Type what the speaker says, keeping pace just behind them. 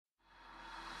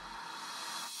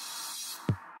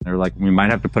They're like, we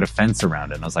might have to put a fence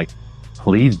around it. And I was like,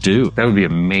 please do. That would be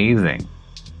amazing.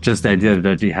 Just the idea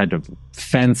that you had to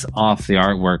fence off the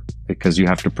artwork because you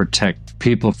have to protect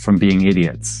people from being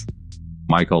idiots.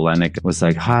 Michael Lennick was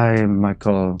like, hi,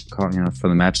 Michael, calling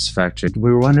from the Mattress Factory.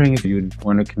 We were wondering if you'd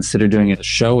want to consider doing a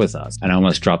show with us. And I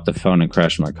almost dropped the phone and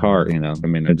crashed my car, I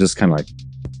mean, it just kind of like,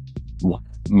 what?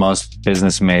 Most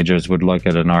business majors would look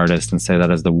at an artist and say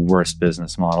that is the worst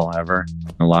business model ever.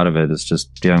 A lot of it is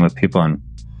just dealing with people and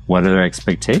what are their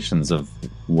expectations of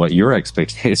what your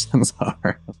expectations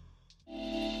are.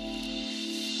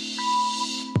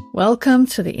 Welcome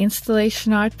to the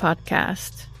Installation Art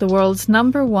Podcast, the world's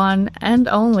 #1 and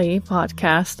only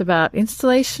podcast about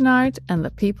installation art and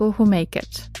the people who make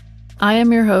it. I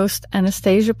am your host,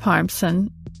 Anastasia Parmson,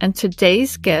 and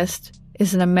today's guest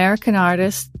is an American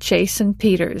artist, Jason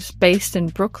Peters, based in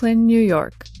Brooklyn, New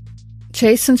York.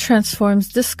 Jason transforms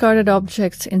discarded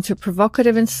objects into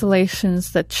provocative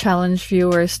installations that challenge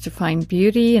viewers to find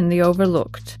beauty in the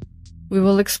overlooked. We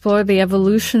will explore the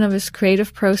evolution of his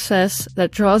creative process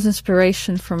that draws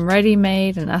inspiration from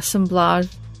ready-made and assemblage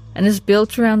and is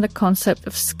built around the concept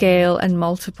of scale and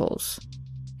multiples.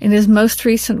 In his most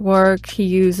recent work, he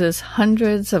uses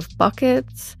hundreds of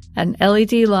buckets and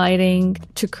LED lighting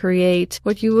to create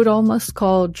what you would almost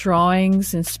call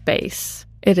drawings in space.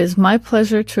 It is my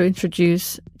pleasure to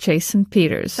introduce Jason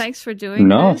Peters. Thanks for doing this.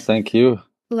 No, thank you.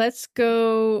 Let's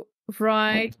go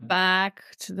right back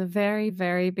to the very,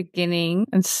 very beginning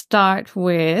and start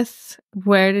with,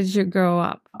 where did you grow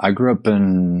up? I grew up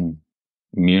in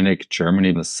Munich,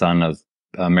 Germany, the son of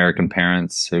American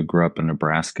parents who grew up in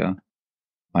Nebraska.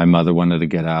 My mother wanted to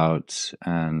get out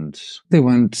and they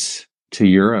went to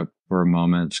Europe for a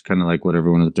moment, kind of like what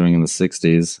everyone was doing in the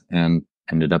 60s, and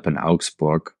ended up in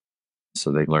Augsburg.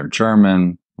 So they learned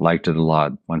German, liked it a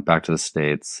lot, went back to the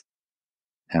States,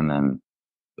 and then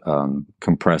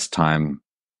compressed time.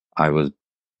 I was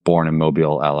born in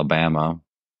Mobile, Alabama,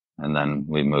 and then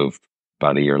we moved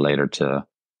about a year later to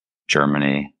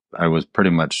Germany. I was pretty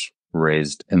much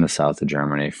raised in the south of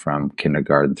Germany from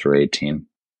kindergarten through 18.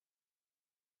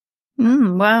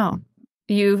 Wow.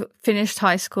 You finished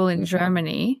high school in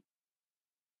Germany,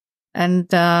 and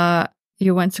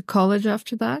you went to college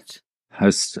after that?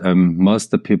 Most of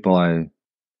the people I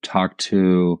talked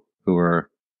to who were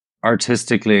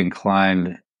artistically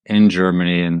inclined in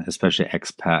Germany, and especially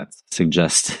expats,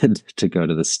 suggested to go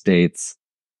to the States,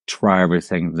 try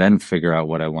everything, then figure out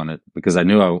what I wanted, because I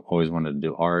knew I always wanted to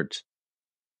do art.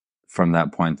 From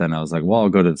that point, then I was like, well, I'll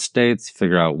go to the States,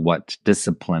 figure out what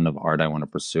discipline of art I want to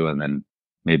pursue, and then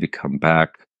maybe come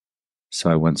back. So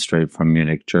I went straight from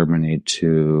Munich, Germany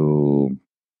to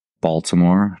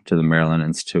Baltimore, to the Maryland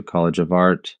Institute College of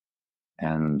Art.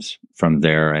 And from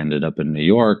there, I ended up in New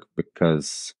York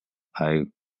because I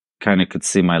kind of could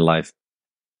see my life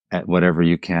at whatever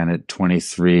you can at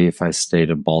 23. If I stayed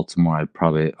in Baltimore, I'd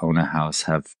probably own a house,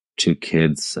 have 2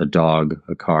 kids, a dog,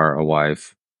 a car, a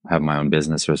wife, have my own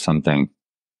business or something.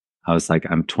 I was like,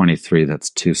 I'm 23. That's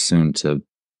too soon to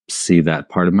see that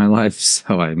part of my life.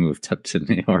 So I moved up to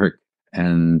New York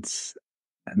and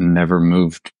never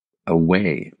moved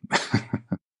away.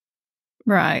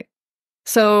 Right.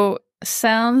 So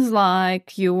sounds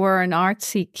like you were an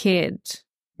artsy kid.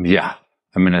 Yeah.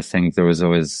 I mean, I think there was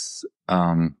always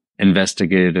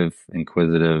investigative,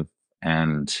 inquisitive,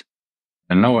 and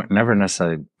no, never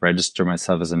necessarily register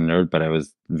myself as a nerd, but I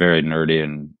was very nerdy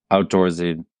and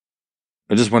outdoorsy.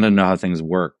 I just wanted to know how things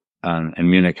work. And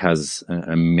Munich has an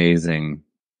amazing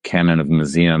canon of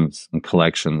museums and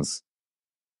collections.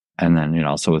 And then,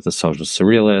 also with the social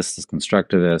surrealists, the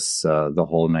constructivists, the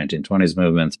whole 1920s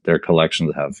movement, their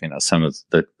collections have, some of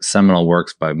the seminal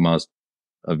works by most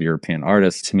of European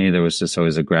artists. To me, there was just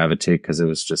always a gravity because it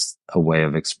was just a way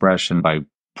of expression by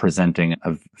presenting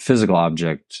a physical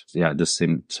object. Yeah, it just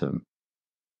seemed to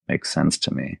make sense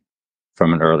to me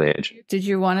from an early age. Did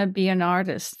you want to be an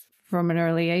artist from an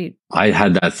early age? I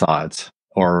had that thought,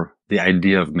 or the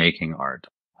idea of making art.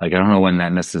 Like, I don't know when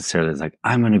that necessarily is like,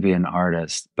 I'm going to be an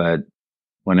artist. But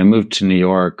when I moved to New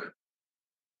York,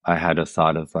 I had a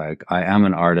thought of like, I am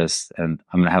an artist and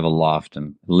I'm going to have a loft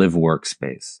and live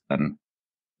workspace. And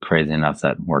crazy enough,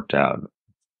 that worked out.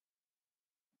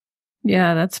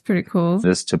 Yeah, that's pretty cool.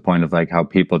 This to point of like how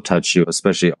people touch you,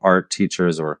 especially art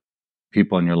teachers or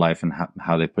people in your life, and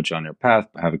how they put you on your path.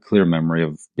 I have a clear memory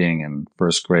of being in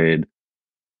first grade.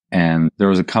 And there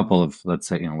was a couple of, let's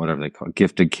say, whatever they call it,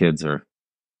 gifted kids or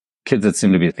kids that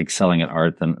seemed to be excelling at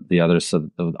art than the others. So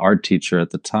the art teacher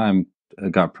at the time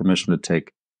got permission to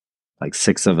take like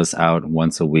 6 of us out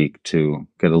once a week to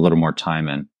get a little more time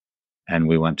in. And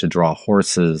we went to draw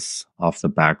horses off the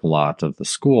back lot of the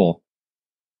school.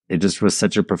 it just was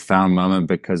such a profound moment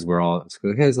because we're all,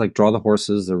 okay, it's like draw the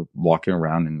horses. They're walking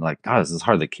around and like, God, this is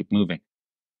hard. They keep moving.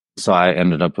 So I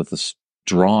ended up with this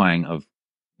drawing of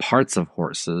parts of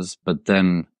horses, but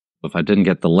then if I didn't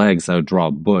get the legs, I would draw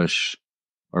a bush,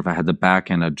 or if I had the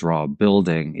back end, I'd draw a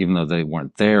building, even though they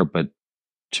weren't there, but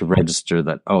to register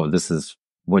that, oh, this is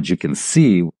what you can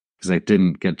see, because I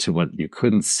didn't get to what you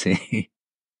couldn't see.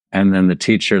 And then the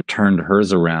teacher turned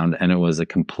hers around and it was a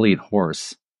complete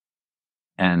horse.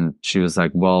 And she was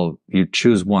like, well, you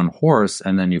choose one horse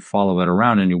and then you follow it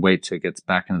around and you wait till it gets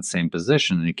back in the same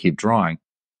position and you keep drawing.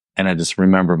 And I just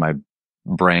remember my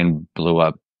brain blew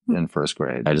up in first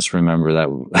grade. I just remember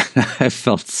that I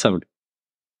felt so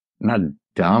not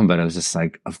dumb, but I was just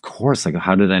like, of course, like,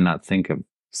 how did I not think of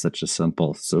such a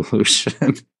simple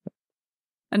solution?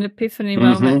 An epiphany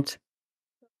moment.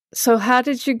 So how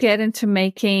did you get into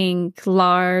making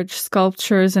large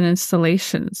sculptures and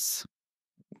installations?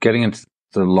 Getting into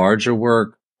the larger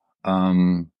work,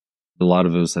 a lot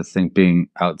of it was, I think, being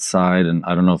outside, and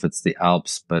I don't know if it's the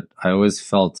Alps, but I always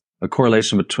felt a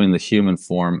correlation between the human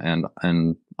form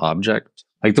and object.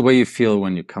 Like the way you feel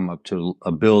when you come up to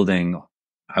a building,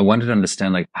 I wanted to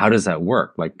understand, like, how does that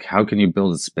work? Like, how can you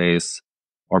build a space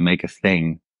or make a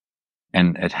thing?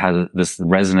 And it has this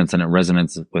resonance, and it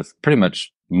resonates with pretty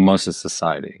much most of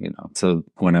society, you know. So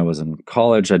when I was in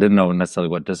college, I didn't know necessarily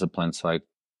what discipline, so I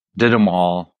did them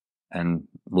all and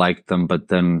liked them. But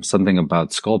then something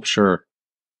about sculpture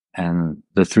and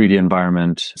the 3D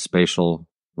environment, spatial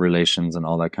relations and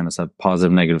all that kind of stuff,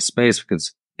 positive, negative space,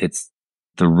 because it's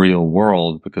the real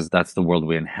world, because that's the world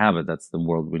we inhabit. That's the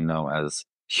world we know as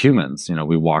humans. You know,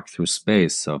 we walk through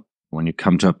space. So when you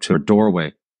come up to a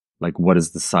doorway, like, what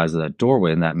is the size of that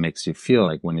doorway? And that makes you feel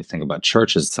like, when you think about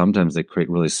churches, sometimes they create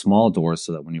really small doors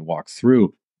so that when you walk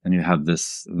through and you have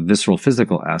this visceral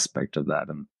physical aspect of that.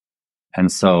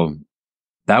 And so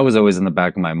that was always in the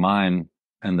back of my mind.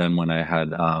 And then when I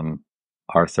had,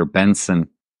 Arthur Benson,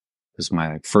 who's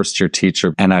my first year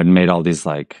teacher, and I'd made all these,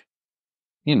 like,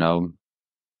 you know,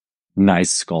 nice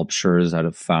sculptures out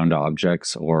of found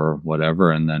objects or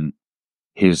whatever. And then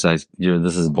he was like,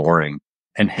 this is boring.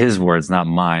 And his words, not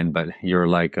mine, but you're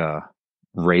like a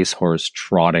racehorse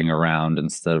trotting around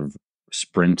instead of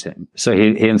sprinting. So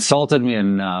he insulted me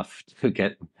enough to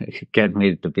get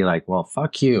me to be like, well,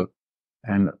 fuck you,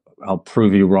 and I'll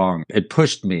prove you wrong. It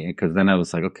pushed me, because then I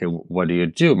was like, okay, what do you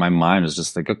do? My mind was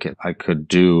just like, okay, I could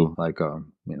do like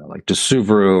like De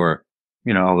Subaru, or,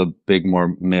 you know, all the big,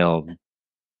 more male,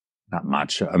 not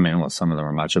macho. I mean, well, some of them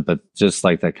are macho, but just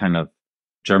like that kind of,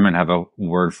 German have a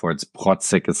word for it. It's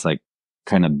protzig. It's like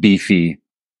kind of beefy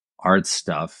art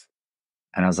stuff.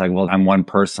 And I was like, well, I'm one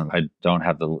person. I don't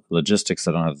have the logistics.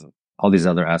 I don't have all these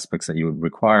other aspects that you would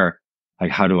require.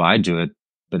 Like, how do I do it,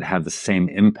 but have the same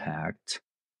impact?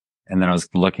 And then I was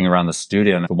looking around the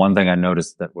studio, and the one thing I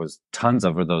noticed that was tons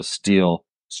of were those steel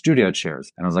studio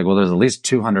chairs. And I was like, well, there's at least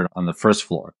 200 on the first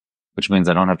floor, which means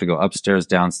I don't have to go upstairs,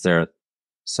 downstairs.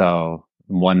 So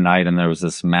one night, and there was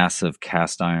this massive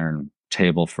cast iron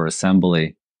table for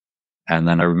assembly. And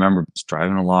then I remember just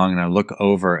driving along, and I look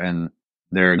over, and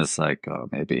there's like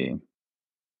maybe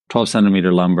 12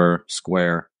 centimeter lumber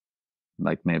square,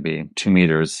 like maybe 2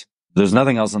 meters. There's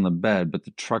nothing else on the bed, but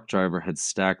the truck driver had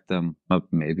stacked them up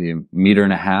maybe 1.5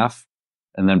 meters,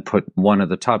 and then put one at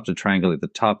the top to triangulate the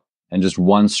top, and just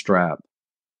one strap.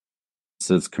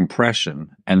 So it's compression.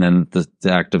 And then the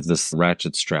act of this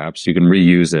ratchet straps, you can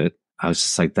reuse it. I was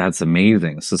just like, that's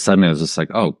amazing. So suddenly I was just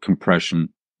like, oh, compression,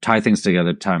 tie things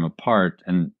together, tie them apart.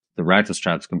 And the ratchet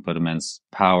straps can put immense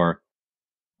power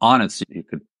on it. So you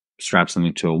could strap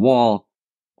something to a wall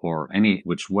or any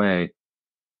which way.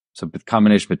 So the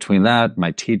combination between that,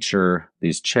 my teacher,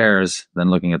 these chairs, then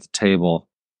looking at the table,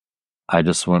 I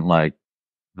just went like,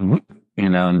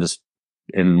 and just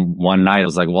in one night, I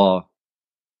was like, well,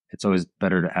 it's always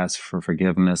better to ask for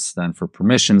forgiveness than for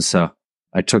permission. So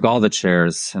I took all the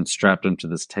chairs and strapped them to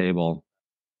this table,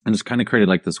 and just kind of created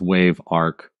like this wave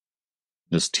arc,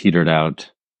 just teetered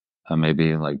out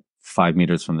maybe like 5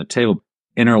 meters from the table,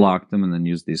 interlocked them, and then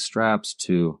used these straps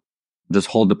to just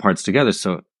hold the parts together.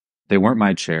 So they weren't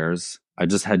my chairs. I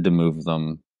just had to move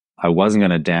them. I wasn't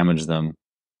going to damage them,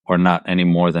 or not any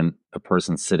more than a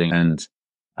person sitting, and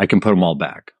I can put them all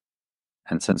back.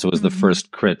 And since it was the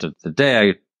first crit of the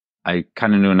day, I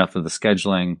kind of knew enough of the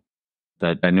scheduling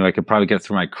that I knew I could probably get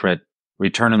through my crit,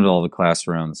 return them to all the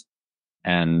classrooms,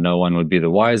 and no one would be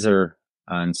the wiser.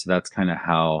 And so that's kind of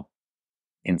how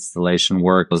installation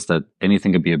work, was that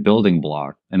anything could be a building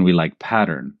block, and we like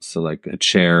pattern. So like a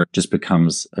chair just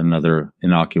becomes another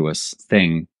innocuous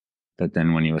thing that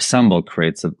then when you assemble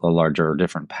creates a larger or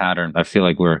different pattern. I feel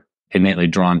like we're innately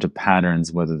drawn to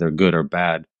patterns, whether they're good or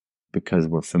bad, because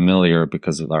we're familiar,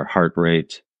 because of our heart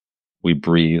rate, we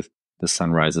breathe, the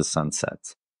sun rises, sun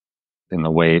sets. In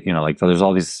the way, like there's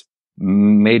all these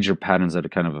major patterns that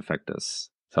kind of affect us.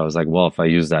 So I was like, well, if I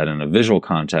use that in a visual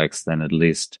context, then at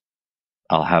least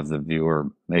I'll have the viewer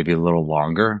maybe a little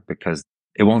longer because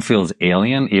it won't feel as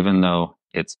alien, even though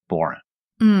it's boring.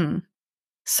 Mm.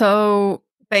 So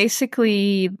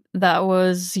basically, that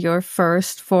was your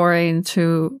first foray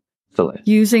into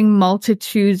using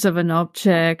multitudes of an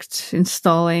object,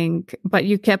 installing, but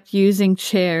you kept using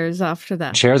chairs after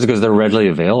that. Chairs because they're readily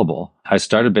available. I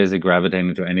started basically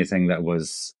gravitating to anything that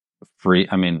was free.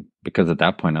 I mean, because at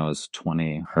that point I was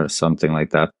 20 or something like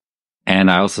that. And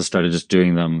I also started just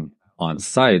doing them on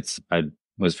sites. I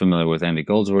was familiar with Andy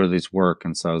Goldsworthy's work.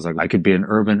 And so I was like, I could be an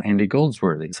urban Andy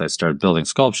Goldsworthy. So I started building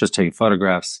sculptures, taking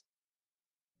photographs.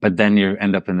 But then you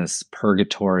end up in this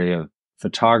purgatory of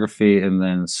photography and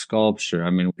then sculpture. I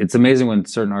mean, it's amazing when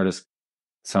certain artists,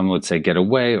 some would say get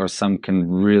away, or some can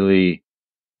really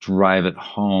drive it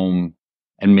home.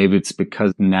 And maybe it's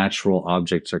because natural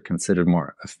objects are considered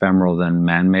more ephemeral than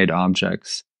man-made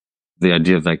objects. The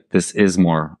idea of like, this is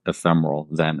more ephemeral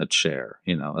than a chair,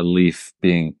 a leaf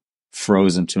being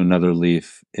frozen to another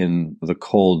leaf in the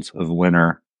cold of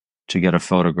winter to get a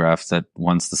photograph that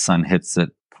once the sun hits it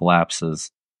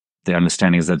collapses. The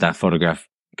understanding is that that photograph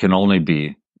can only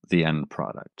be the end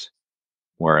product.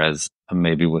 Whereas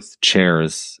maybe with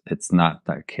chairs, it's not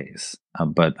that case.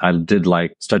 But I did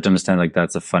start to understand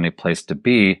that's a funny place to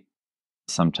be.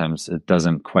 Sometimes it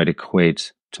doesn't quite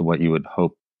equate to what you would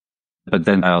hope. But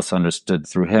then I also understood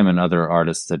through him and other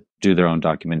artists that do their own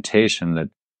documentation that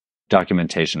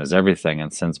documentation is everything.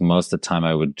 And since most of the time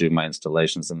I would do my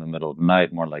installations in the middle of the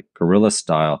night, more like guerrilla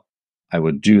style, I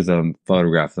would do them,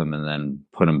 photograph them, and then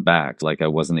put them back like I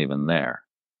wasn't even there.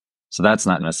 So that's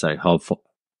not necessarily helpful.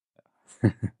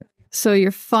 So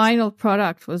your final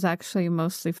product was actually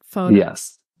mostly photos?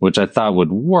 Yes, which I thought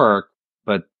would work,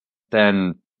 but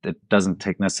then it doesn't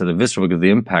take necessarily the visceral because the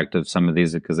impact of some of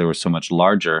these, because they were so much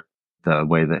larger, the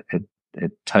way that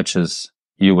it touches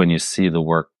you when you see the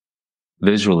work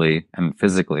visually and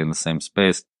physically in the same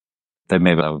space, that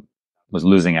maybe I was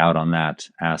losing out on that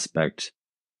aspect.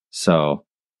 So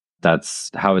that's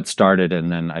how it started.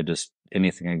 And then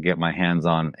anything I could get my hands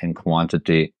on in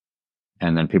quantity.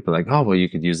 And then people are like, oh, well, you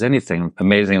could use anything.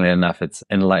 Amazingly enough, it's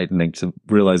enlightening to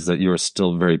realize that you're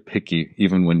still very picky,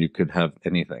 even when you could have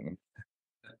anything.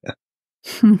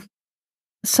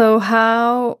 So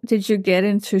how did you get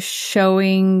into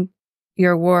showing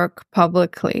your work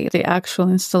publicly, the actual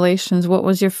installations? What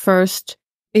was your first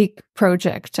big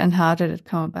project and how did it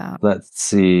come about? Let's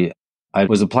see. I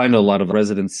was applying to a lot of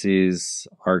residencies,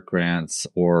 art grants,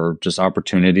 or just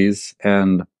opportunities.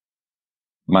 And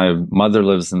my mother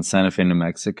lives in Santa Fe, New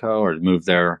Mexico, or moved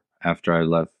there after I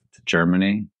left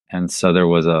Germany. And so there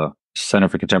was a Center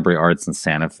for Contemporary Arts in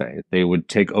Santa Fe. They would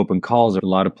take open calls. A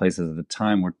lot of places at the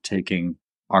time were taking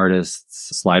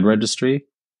artists' slide registry.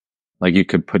 Like you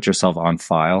could put yourself on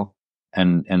file.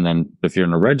 And then if you're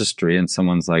in a registry and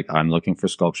someone's like, I'm looking for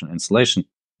sculpture and installation,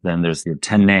 then there's your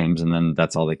 10 names and then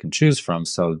that's all they can choose from.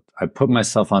 So I put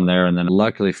myself on there. And then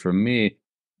luckily for me,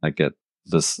 I get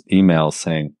this email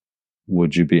saying,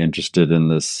 would you be interested in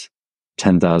this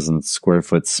 10,000 square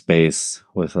foot space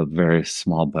with a very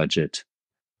small budget?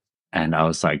 And I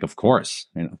was like, of course,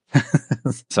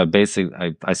 So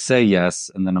basically I say yes.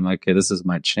 And then I'm like, okay, this is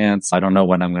my chance. I don't know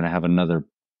when I'm going to have another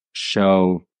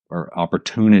show or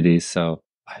opportunity. So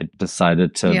I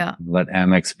decided to let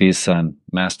Amex, Visa, and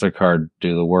MasterCard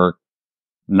do the work,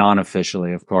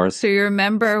 non-officially, of course. So you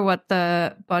remember what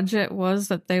the budget was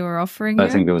that they were offering you? I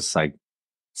think it was like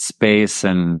space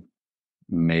and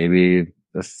maybe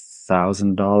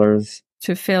 $1,000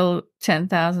 to fill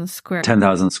 10,000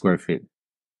 square feet.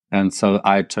 And so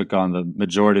I took on the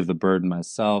majority of the burden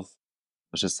myself.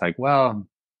 I was just like, well,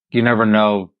 you never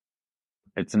know.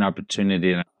 It's an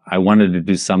opportunity. And I wanted to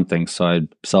do something. So I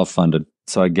self-funded.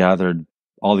 So I gathered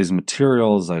all these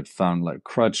materials. I found like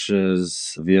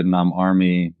crutches, Vietnam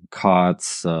Army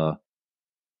cots,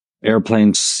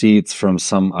 airplane seats from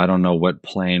I don't know what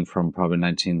plane, from probably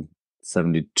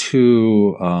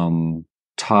 1972,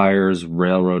 tires,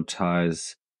 railroad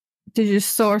ties. Did you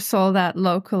source all that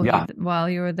locally while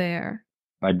you were there?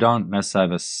 I don't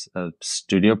necessarily have a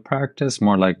studio practice,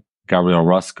 more like Gabriel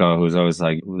Roscoe, who's always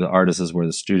like, the artist is where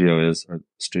the studio is, or the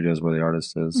studio is where the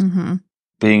artist is. Mm-hmm.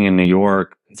 Being in New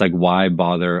York, it's like, why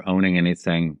bother owning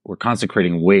anything? We're constantly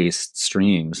creating waste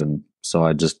streams. And so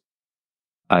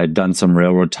I'd done some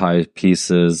railroad tie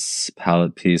pieces,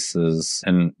 pallet pieces,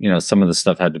 and, some of the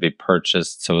stuff had to be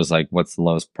purchased. So it was like, what's the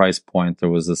lowest price point? There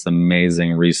was this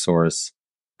amazing resource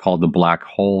called the Black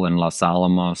Hole in Los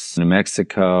Alamos, New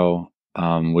Mexico,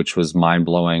 which was mind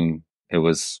blowing. It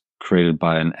was created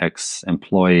by an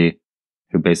ex-employee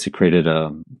who basically created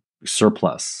a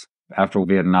surplus. After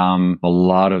Vietnam, a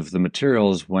lot of the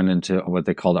materials went into what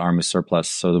they called army surplus.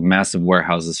 So the massive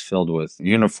warehouses filled with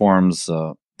uniforms,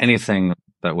 anything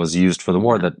that was used for the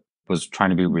war that was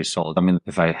trying to be resold. I mean,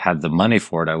 if I had the money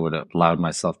for it, I would have allowed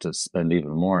myself to spend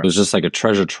even more. It was just like a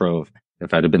treasure trove.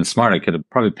 If I'd have been smart, I could have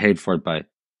probably paid for it by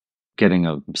getting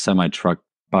a semi-truck,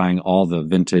 buying all the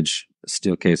vintage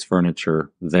steel case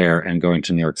furniture there and going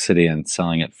to New York City and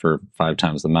selling it for 5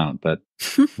 times the amount. But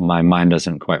my mind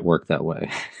doesn't quite work that way.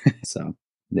 So,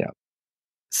 yeah.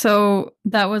 So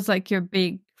that was like your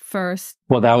big first.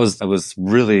 Well, I was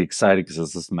really excited because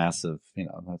it's this massive,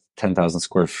 10,000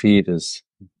 square feet is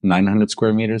 900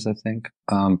 square meters, I think.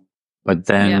 But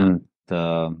then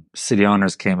the city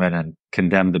owners came in and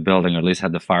condemned the building, or at least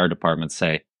had the fire department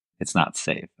say it's not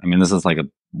safe. I mean, this is like a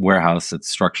warehouse. It's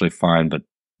structurally fine, but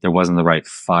there wasn't the right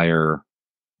fire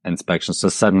inspection. So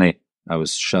suddenly I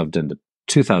was shoved into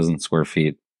 2,000 square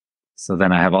feet. So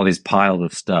then I have all these piles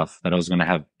of stuff that I was going to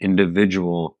have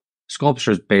individual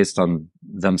sculptures based on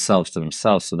themselves to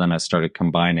themselves. So then I started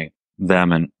combining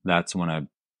them. And that's when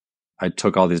I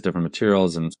took all these different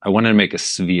materials and I wanted to make a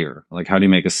sphere. Like, how do you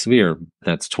make a sphere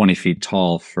that's 20 feet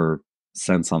tall for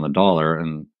cents on the dollar?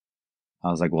 And I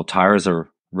was like, well, tires are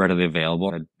readily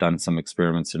available. I'd done some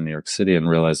experiments in New York City and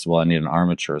realized, well, I need an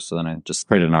armature. So then I just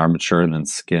created an armature and then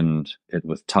skinned it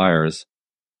with tires.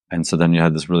 And so then you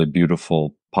had this really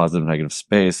beautiful positive negative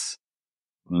space.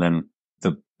 And then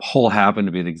the hole happened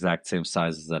to be the exact same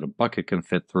size that a bucket can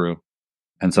fit through.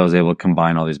 And so I was able to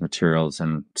combine all these materials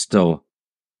and still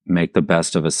make the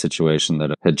best of a situation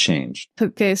that had changed.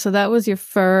 Okay, so that was your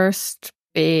first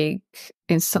big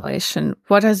installation.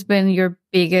 What has been your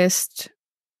biggest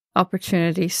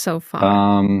opportunity so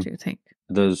far, do you think?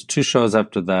 There's 2 shows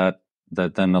after that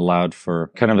then allowed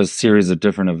for kind of a series of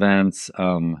different events.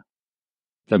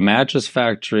 The Mattress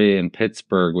Factory in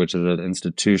Pittsburgh, which is an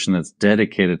institution that's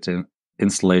dedicated to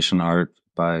installation art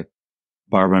by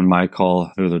Barbara and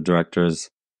Michael, who are the directors.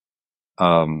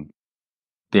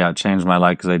 It changed my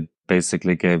life because they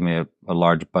basically gave me a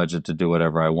large budget to do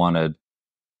whatever I wanted.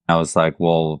 I was like,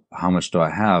 well, how much do I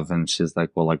have? And she's like,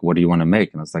 well, like, what do you want to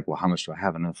make? And I was like, well, how much do I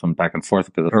have? And from back and forth,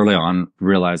 because early on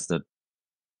realized that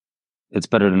it's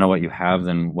better to know what you have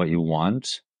than what you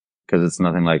want. Because it's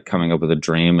nothing like coming up with a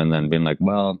dream and then being like,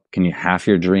 well, can you half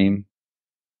your dream?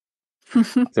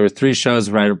 There were 3 shows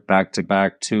right back to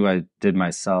back. 2 I did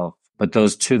myself, but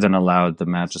those 2 then allowed the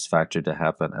Mattress Factory to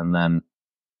happen. And then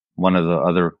one of the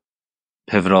other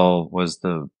pivotal was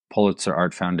the Pulitzer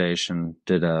Art Foundation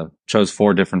chose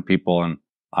 4 different people, and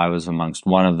I was amongst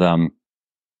one of them.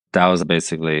 That was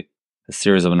basically a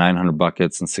series of 900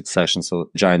 buckets in succession. So a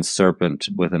giant serpent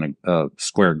within a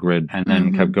square grid, and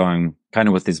then kept going kind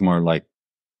of with these more like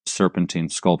serpentine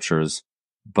sculptures.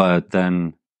 But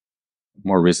then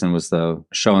more recent was the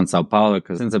show in Sao Paulo,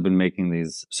 because since I've been making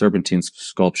these serpentine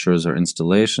sculptures or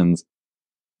installations,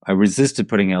 I resisted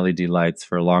putting LED lights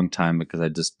for a long time because I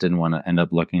just didn't want to end up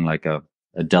looking like a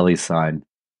deli sign,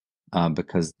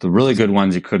 because the really good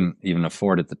ones you couldn't even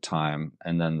afford at the time.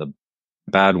 And then the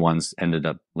bad ones ended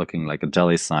up looking like a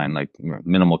deli sign, like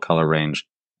minimal color range.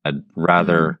 I'd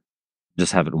rather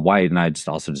just have it white, and I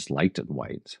just liked it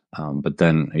white. But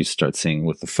then you start seeing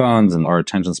with the phones and our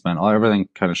attention span, everything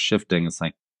kind of shifting. It's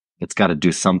like, it's got to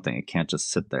do something. It can't just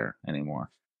sit there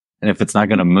anymore. And if it's not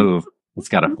going to move, it's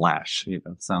got to flash.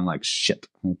 Sound like shit.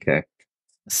 Okay.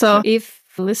 So if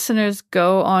listeners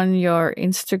go on your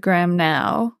Instagram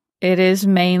now, it is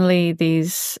mainly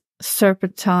these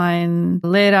serpentine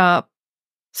lit up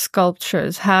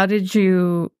sculptures. How did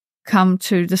you come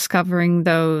to discovering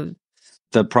those?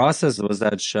 The process was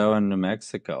that show in New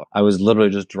Mexico. I was literally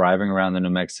just driving around the New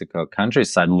Mexico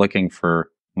countryside looking for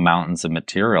mountains of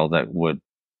material that would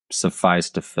suffice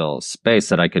to fill space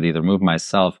that I could either move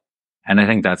myself. And I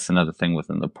think that's another thing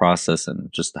within the process,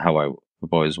 and just how I've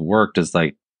always worked, is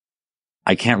like,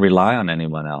 I can't rely on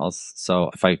anyone else. So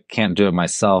if I can't do it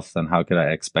myself, then how could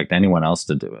I expect anyone else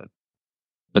to do it?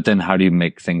 But then how do you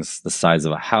make things the size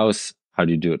of a house? How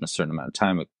do you do it in a certain amount of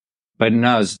time? But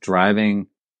no, I was driving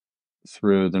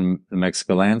through the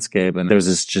Mexico landscape, and there's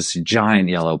this just giant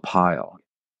yellow pile.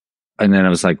 And then I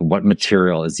was like, what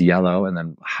material is yellow? And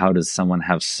then how does someone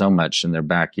have so much in their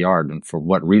backyard, and for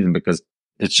what reason? Because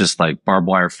it's just like barbed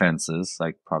wire fences,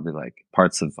 like probably like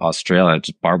parts of Australia,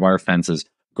 just barbed wire fences,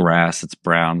 grass, it's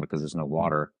brown because there's no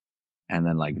water. and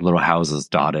then like little houses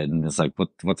dotted. And it's like, what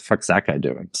the fuck's that guy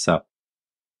doing? So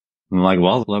I'm like,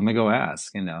 well, let me go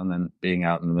ask, you know, and then being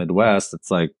out in the Midwest, it's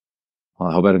like, well,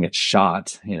 I hope I don't get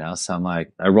shot, you know? So I'm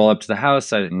like, I roll up to the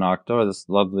house, I knock door, this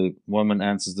lovely woman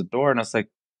answers the door, and I was like,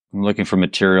 I'm looking for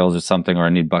materials or something, or I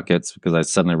need buckets because I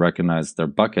suddenly recognized they're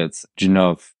buckets. Do you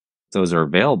know if those are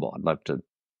available? I'd love to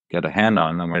get a hand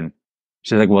on them. And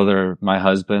she's like, well, they're my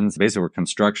husband's. Basically, were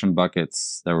construction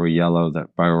buckets that were yellow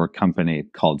that by a company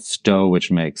called Stowe, which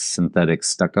makes synthetic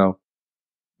stucco.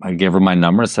 I gave her my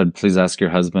number, said, please ask your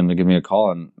husband to give me a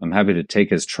call, and I'm happy to take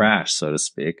his trash, so to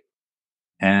speak,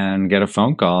 and get a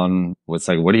phone call. And it's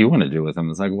like, what do you want to do with them?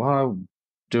 It's like, well, I'm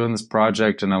doing this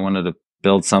project and I wanted to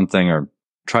build something or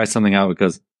try something out,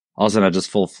 because also not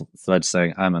just full-fledged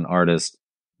saying I'm an artist.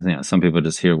 You know, some people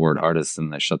just hear the word artist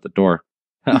and they shut the door.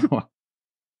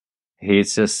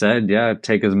 He's just said, yeah,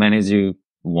 take as many as you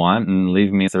want and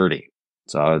leave me 30.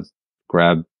 So I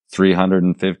grabbed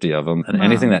 350 of them. And Wow.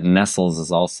 anything that nestles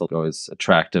is also always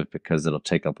attractive because it'll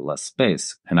take up less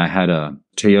space. And I had a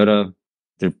Toyota.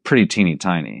 They're pretty teeny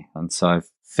tiny. And so I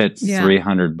fit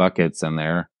 300 buckets in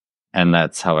there. And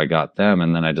that's how I got them.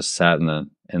 And then I just sat in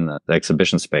the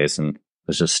exhibition space and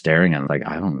was just staring at them like,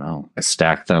 I don't know. I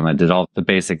stacked them. I did all the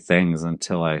basic things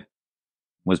until I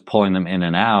was pulling them in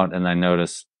and out. And I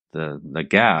noticed the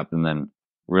gap, and then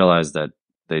realized that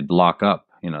they'd lock up.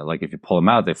 You know, like if you pull them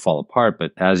out, they fall apart.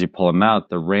 But as you pull them out,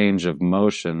 the range of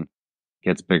motion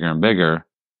gets bigger and bigger.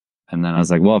 And then I was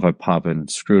like, well, if I pop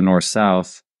and screw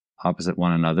north-south opposite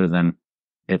one another, then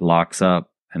it locks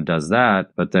up and does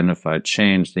that. But then if I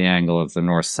change the angle of the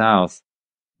north-south,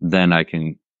 then I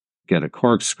can get a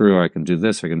corkscrew. I can do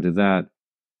this. I can do that.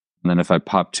 And then if I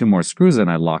pop 2 more screws in,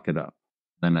 I lock it up.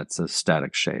 Then it's a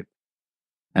static shape.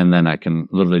 And then I can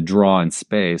literally draw in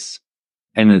space.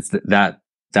 And it's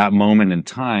that moment in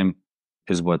time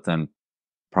is what then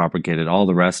propagated all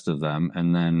the rest of them.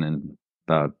 And then in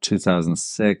about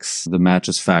 2006, the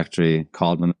Mattress Factory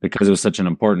called me because it was such an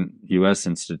important U.S.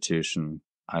 institution.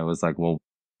 I was like, well,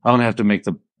 I only have to make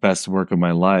the best work of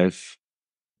my life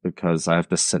because I have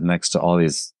to sit next to all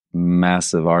these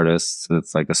massive artists.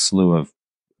 It's like a slew of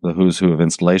the who's who of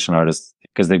installation artists,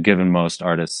 because they've given most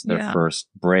artists their first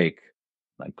break,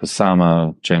 like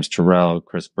Kusama, James Turrell,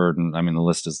 Chris Burden. I mean, the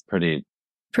list is pretty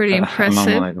impressive.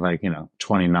 I'm like,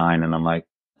 29, and I'm like,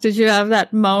 did you have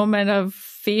that moment of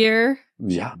fear?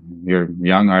 Yeah, you're a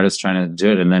young artist trying to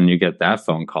do it, and then you get that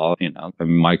phone call. You know,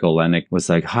 and Michael Lennick was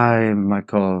like, "Hi,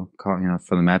 Michael, call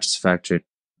from the Mattress Factory."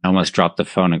 I almost dropped the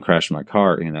phone and crashed my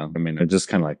car. You know, I mean, it just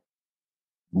kind of like,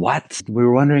 what? We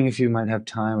were wondering if you might have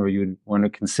time or you would want to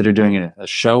consider doing a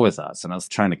show with us. And I was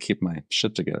trying to keep my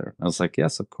shit together. I was like,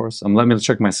 yes, of course. Let me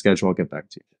check my schedule. I'll get back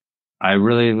to you. I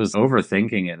really was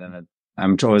overthinking it.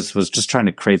 And was just trying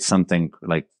to create something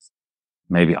like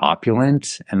maybe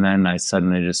opulent. And then I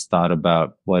suddenly just thought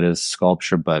about what is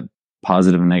sculpture, but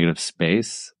positive and negative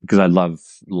space, because I love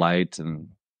light, and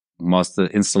most of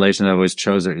the installations I always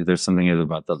chose, there's something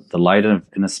about the light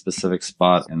in a specific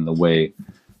spot and the way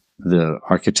the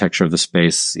architecture of the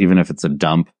space, even if it's a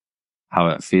dump, how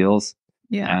it feels.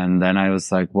 Yeah. And then I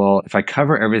was like, well, if I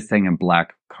cover everything in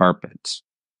black carpet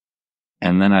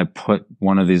and then I put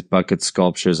one of these bucket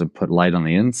sculptures and put light on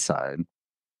the inside,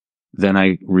 then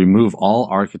I remove all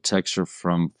architecture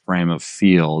from frame of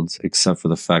field, except for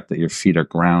the fact that your feet are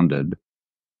grounded.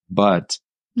 But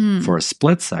for a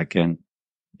split second,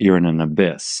 you're in an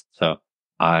abyss. So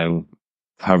I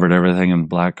covered everything in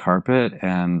black carpet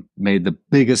and made the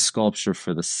biggest sculpture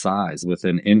for the size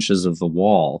within inches of the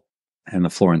wall and the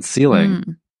floor and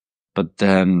ceiling. But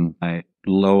then I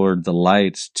lowered the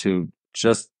light to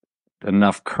just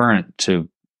enough current to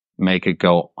make it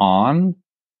go on,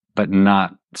 but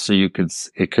not so it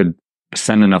could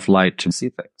send enough light to see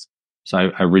things. So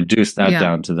I reduced that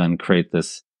down to then create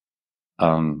this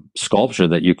sculpture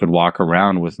that you could walk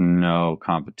around with no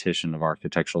competition of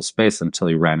architectural space until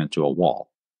you ran into a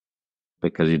wall,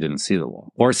 because you didn't see the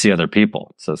wall or see other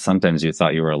people. So sometimes you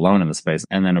thought you were alone in the space,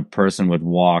 and then a person would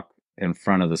walk in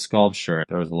front of the sculpture.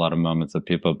 There was a lot of moments of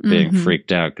people being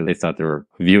freaked out because they thought they were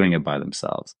viewing it by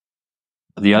themselves.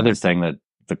 The other thing that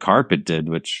the carpet did,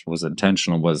 which was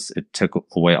intentional, was it took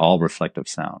away all reflective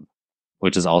sound,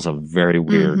 which is also very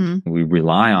weird. We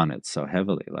rely on it so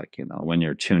heavily, like, when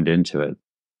you're tuned into it.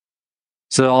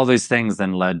 So all these things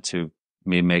then led to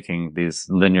me making these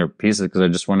linear pieces because I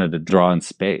just wanted to draw in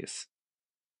space.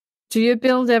 Do you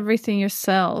build everything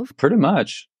yourself? Pretty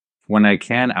much. When I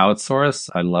can outsource,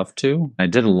 I love to. I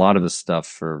did a lot of this stuff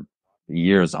for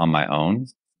years on my own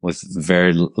with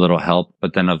very little help.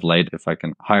 But then of late, if I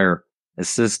can hire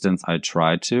assistants, I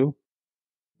try to,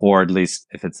 or at least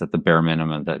if it's at the bare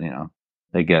minimum that,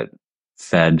 they get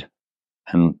fed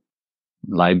and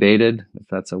libated, if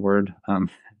that's a word,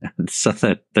 so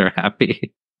that they're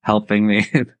happy helping me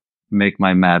make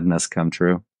my madness come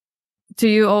true. Do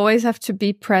you always have to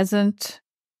be present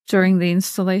during the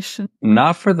installation?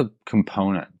 Not for the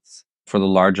components. For the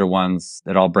larger ones,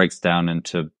 it all breaks down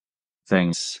into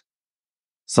things.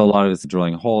 So a lot of it's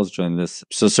drilling holes, drilling this.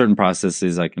 So certain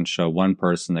processes I can show one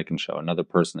person, they can show another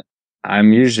person.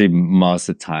 I'm usually most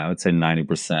of the time, I would say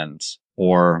 90%.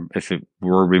 Or if it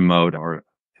were remote or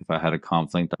if I had a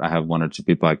conflict, I have one or two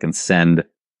people I can send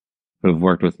who have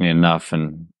worked with me enough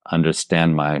and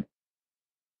understand my,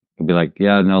 be like,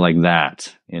 yeah, no, like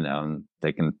that, and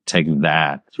they can take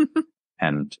that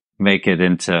and make it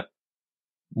into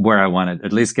where I want it,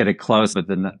 at least get it close. But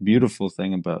the beautiful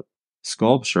thing about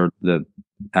sculpture, the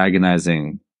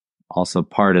agonizing also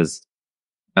part is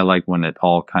I like when it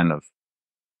all kind of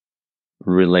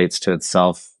relates to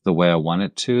itself the way I want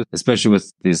it to, especially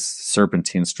with these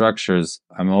serpentine structures.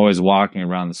 I'm always walking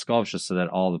around the sculpture so that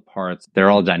all the parts, they're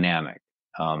all dynamic.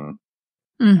 Or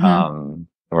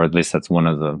at least that's one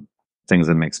of the things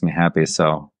that makes me happy.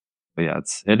 So, but yeah,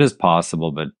 it is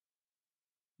possible, but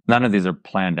none of these are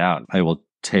planned out. I will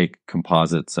take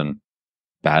composites and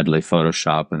badly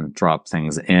Photoshop and drop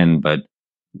things in, but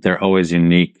they're always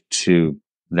unique to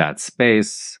that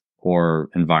space or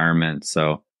environment.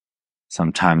 So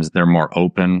sometimes they're more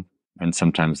open and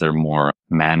sometimes they're more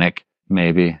manic,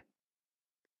 maybe.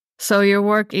 So your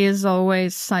work is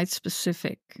always site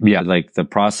specific. Yeah, like the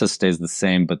process stays the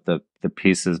same, but the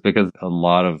pieces, because a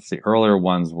lot of the earlier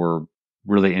ones were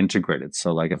really integrated.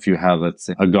 So like if you have, let's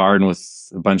say, a garden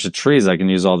with a bunch of trees, I can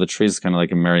use all the trees kind of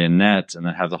like a marionette and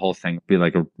then have the whole thing be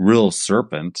like a real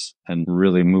serpent and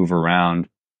really move around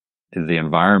the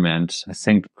environment. I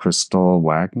think Crystal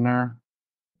Wagner,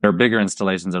 their bigger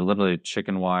installations are literally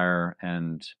chicken wire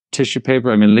and tissue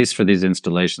paper. I mean, at least for these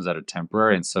installations that are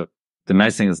temporary. And so the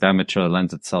nice thing is that material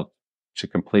lends itself to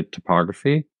complete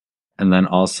topography. And then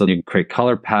also you can create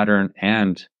color pattern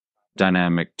and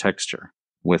dynamic texture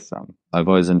with them. I've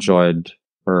always enjoyed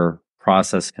her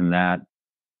process in that.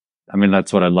 I mean,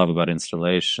 that's what I love about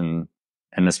installation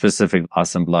and the specific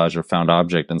assemblage or found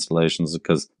object installations,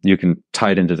 because you can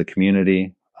tie it into the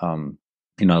community. I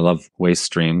love waste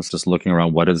streams, just looking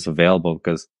around what is available,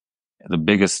 because the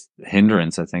biggest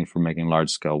hindrance, I think, for making large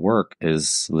scale work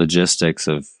is logistics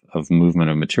of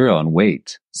movement of material and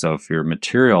weight. So if your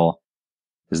material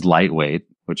is lightweight,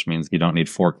 which means you don't need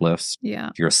forklifts. Yeah.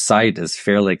 If your site is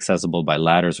fairly accessible by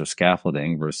ladders or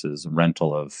scaffolding versus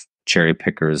rental of cherry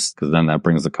pickers, because then that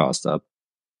brings the cost up,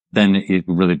 then it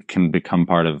really can become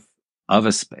part of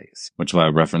a space, which is why I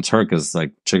reference her, because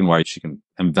like chicken wire, she can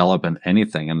envelop in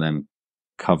anything and then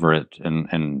cover it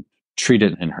and treat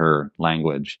it in her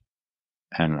language.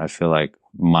 And I feel like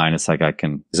mine, it's like I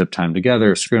can zip time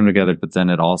together, screw them together, but then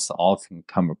it also all can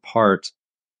come apart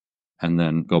and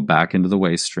then go back into the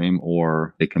waste stream,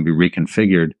 or it can be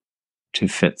reconfigured to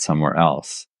fit somewhere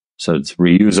else. So it's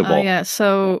reusable. Yeah.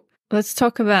 So let's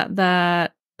talk about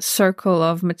that circle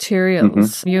of materials.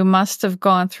 Mm-hmm. You must have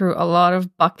gone through a lot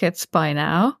of buckets by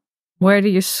now. Where do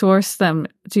you source them?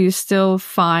 Do you still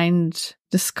find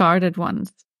discarded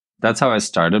ones? That's how I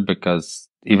started, because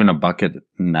even a bucket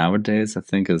nowadays, I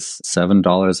think, is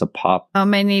 $7 a pop. How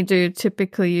many do you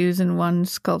typically use in one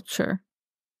sculpture?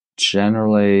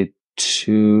 Generally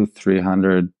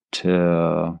 200-300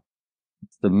 to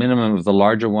the minimum of the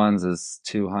larger ones is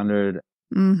 200.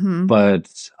 Mm-hmm. But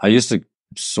I used to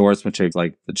source materials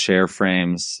like the chair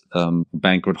frames,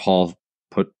 banquet hall,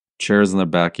 put chairs in the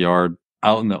backyard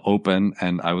out in the open.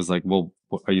 And I was like, well,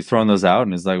 are you throwing those out?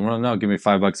 And he's like, well, no, give me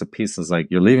 $5 a piece. It's like,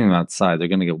 you're leaving them outside. They're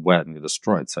going to get wet and get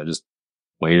destroyed. So I just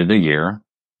waited a year.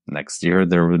 Next year,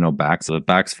 there were no backs. So the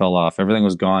backs fell off. Everything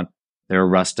was gone. They were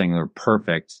rusting. They were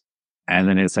perfect. And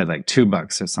then it said like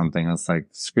 $2 or something. I was like,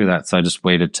 screw that. So I just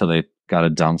waited till they got a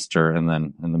dumpster. And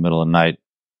then in the middle of the night,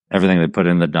 everything they put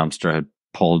in the dumpster had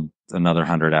pulled another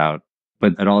 100 out.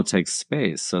 But it all takes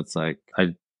space. So it's like,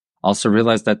 I also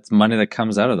realized that's money that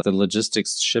comes out of the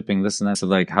logistics, shipping, this and that. So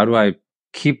like, how do I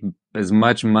keep as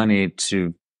much money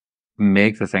to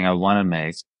make the thing I want to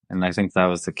make? And I think that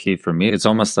was the key for me. It's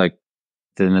almost like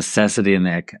the necessity and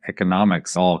the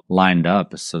economics all lined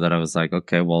up, so that I was like,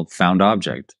 okay, well, found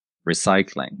object,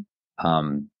 recycling,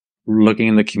 looking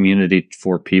in the community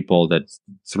for people that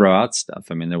throw out stuff.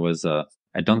 I mean, there was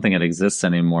I don't think it exists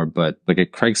anymore, but like a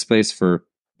Craigslist for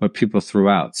what people threw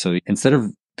out. So instead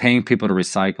of paying people to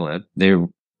recycle it, they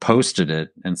posted it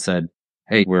and said,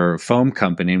 hey, we're a foam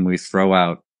company and we throw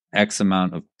out X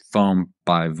amount of foam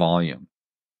by volume,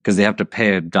 because they have to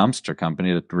pay a dumpster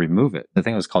company to remove it. I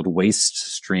think it was called Waste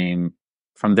Stream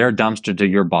from their dumpster to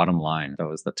your bottom line. That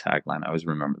was the tagline. I always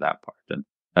remember that part. And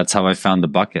that's how I found the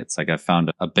buckets. Like I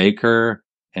found a baker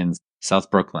in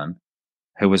South Brooklyn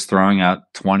who was throwing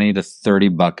out 20 to 30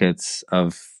 buckets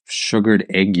of sugared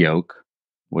egg yolk,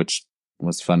 which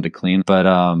was fun to clean, but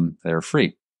they were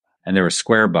free. And there were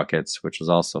square buckets, which was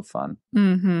also fun.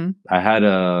 Mm-hmm. I had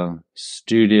a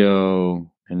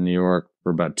studio in New York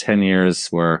for about 10 years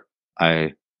where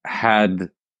I had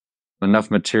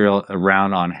enough material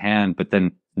around on hand, but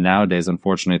then nowadays,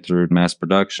 unfortunately, through mass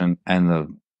production and the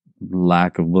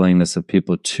lack of willingness of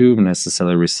people to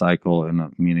necessarily recycle in a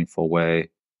meaningful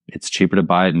way, it's cheaper to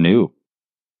buy it new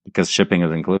because shipping is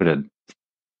included.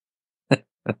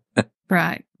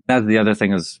 Right. That's the other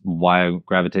thing is why I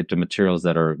gravitate to materials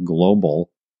that are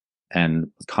global and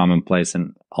commonplace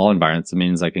in all environments. It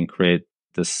means I can create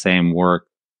the same work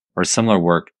or similar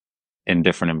work in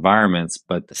different environments,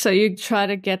 but so you try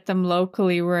to get them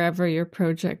locally wherever your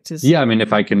project is. Yeah, I mean,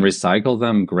 if I can recycle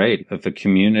them, great. If a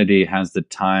community has the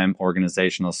time,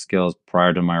 organizational skills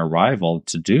prior to my arrival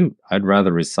to do, I'd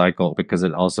rather recycle because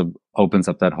it also opens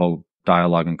up that whole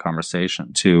dialogue and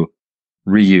conversation to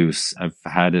reuse. I've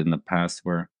had it in the past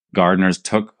where gardeners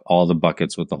took all the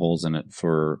buckets with the holes in it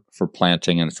for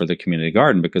planting and for the community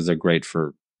garden because they're great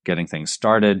for getting things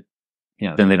started.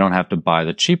 Then they don't have to buy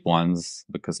the cheap ones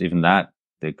because even that,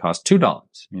 they cost $2.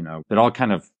 It all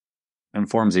kind of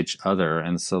informs each other.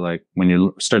 And so like when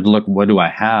you start to look, what do I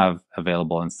have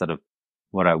available instead of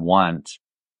what I want?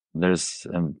 There's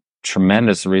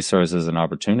tremendous resources and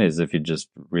opportunities if you just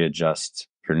readjust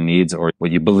your needs or what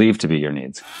you believe to be your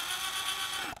needs.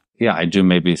 Yeah, I do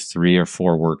maybe 3 or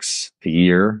 4 works a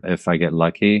year if I get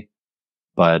lucky.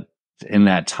 But in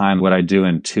that time, what I do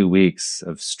in 2 weeks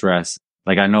of stress,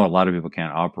 like I know a lot of people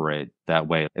can't operate that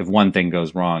way. If one thing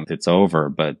goes wrong, it's over.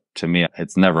 But to me,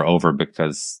 it's never over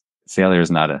because failure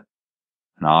is not an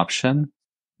option.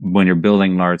 When you're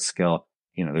building large scale,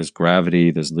 there's gravity,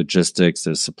 there's logistics,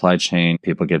 there's supply chain,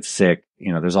 people get sick.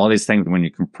 There's all these things. When you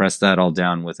compress that all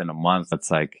down within a month, it's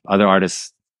like other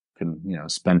artists can,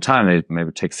 spend time. They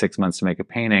maybe take 6 months to make a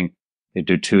painting. They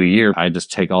do 2 a year. I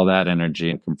just take all that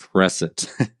energy and compress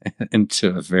it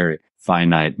into a very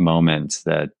finite moment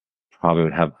that probably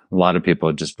would have a lot of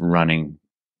people just running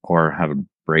or have a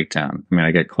breakdown. I mean,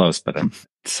 I get close, but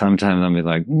sometimes I'll be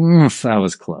like, that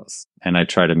was close. And I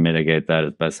try to mitigate that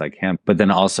as best I can. But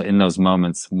then also in those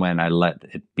moments when I let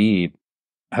it be,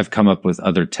 I've come up with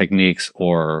other techniques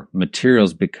or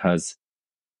materials because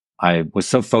I was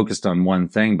so focused on one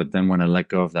thing. But then when I let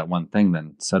go of that one thing,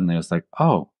 then suddenly I was like,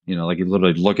 oh, like you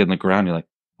literally look in the ground, you're like,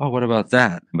 oh, what about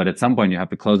that? But at some point you have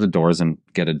to close the doors and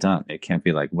get it done. It can't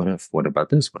be like, what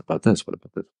about this? What about this? What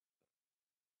about this?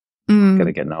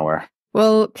 Gonna get nowhere.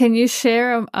 Well, can you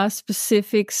share a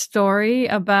specific story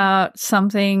about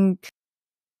something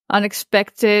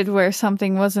unexpected where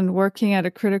something wasn't working at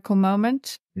a critical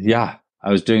moment? Yeah.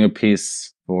 I was doing a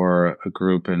piece for a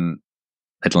group in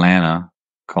Atlanta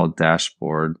called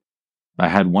Dashboard. I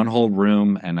had one whole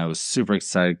room and I was super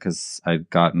excited because I'd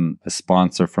gotten a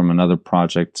sponsor from another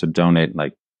project to donate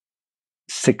like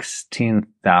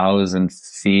 16,000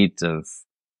 feet of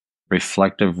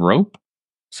reflective rope.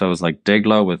 So it was like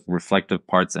Deglo with reflective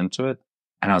parts into it.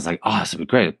 And I was like, oh, this would be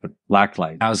great. But black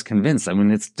light. I was convinced. I mean,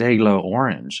 it's Deglo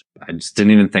orange. I just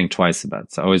didn't even think twice about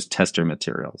it. So I always test your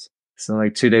materials. So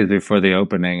like 2 days before the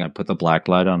opening, I put the black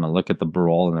light on. I look at the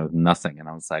roll and there was nothing. And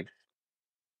I was like,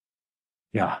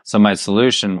 yeah. So my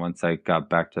solution, once I got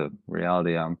back to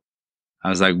reality, I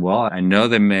was like, well, I know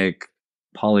they make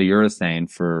polyurethane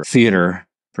for theater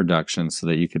production so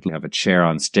that you could have a chair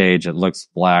on stage. It looks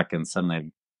black and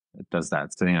suddenly it does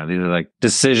that. So, these are like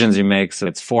decisions you make. So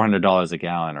it's $400 a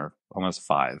gallon or almost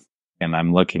 $5. And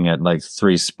I'm looking at like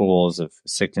 3 spools of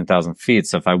 16,000 feet.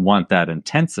 So if I want that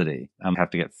intensity, I'm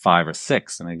have to get 5 or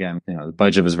 6. And again, the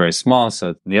budget was very small.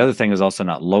 So the other thing is also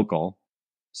not local.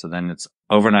 So then it's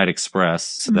overnight express.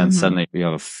 So then suddenly you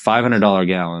have a $500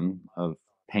 gallon of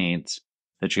paint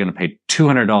that you're going to pay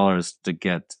 $200 to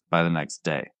get by the next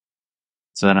day.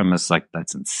 So then I'm just like,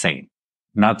 that's insane.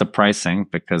 Not the pricing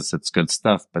because it's good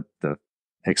stuff, but the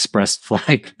express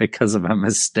flight because of a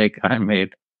mistake I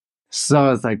made. So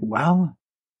I was like, well,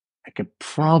 I could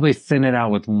probably thin it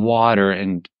out with water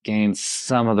and gain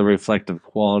some of the reflective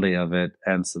quality of it.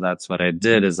 And so that's what I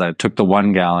did is I took the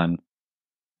 1 gallon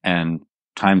and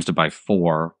times it by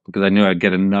 4 because I knew I'd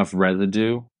get enough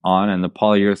residue on. And the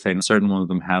polyurethane, certain ones of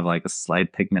them have like a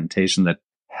slight pigmentation that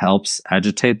helps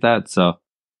agitate that. So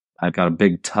I got a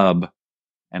big tub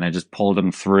and I just pulled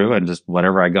them through and just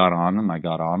whatever I got on them, I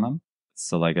got on them.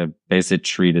 So like I basically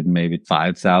treated maybe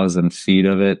 5,000 feet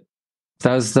of it.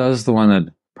 That was the one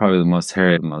that probably the most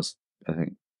hairy, I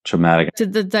think, traumatic.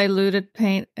 Did the diluted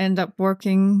paint end up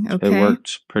working okay? It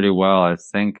worked pretty well, I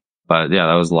think. But yeah,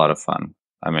 that was a lot of fun.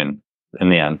 I mean, in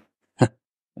the end.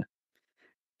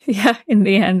 Yeah, in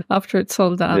the end, after it's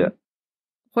all done. Yeah.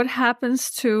 What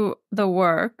happens to the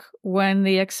work when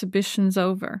the exhibition's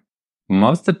over?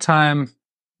 Most of the time,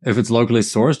 if it's locally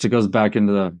sourced, it goes back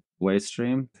into the waste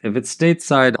stream. If it's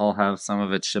stateside, I'll have some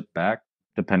of it shipped back,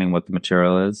 depending what the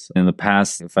material is. In the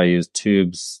past, if I used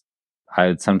tubes,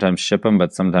 I'd sometimes ship them,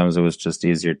 but sometimes it was just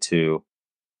easier to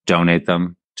donate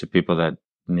them to people that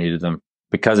needed them.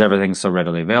 Because everything's so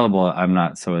readily available, I'm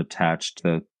not so attached to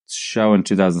the show in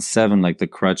 2007, like the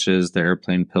crutches, the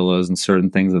airplane pillows, and certain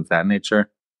things of that nature.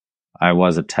 I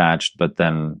was attached, but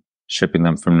then shipping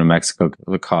them from New Mexico,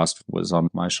 the cost was on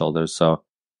my shoulders. So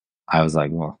I was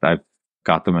like, well, I've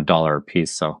got them $1 a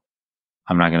piece, so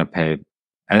I'm not going to pay.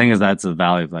 I think that's the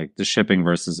value of like the shipping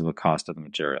versus the cost of the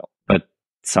material. But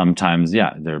sometimes,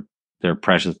 yeah, they're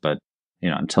precious, but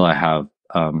until I have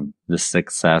the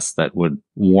success that would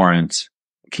warrant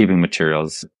keeping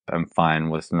materials, I'm fine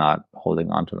with not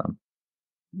holding on to them.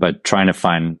 But trying to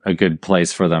find a good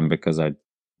place for them, because I'd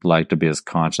like to be as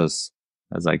conscious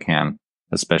as I can,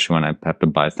 especially when I have to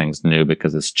buy things new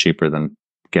because it's cheaper than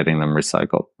getting them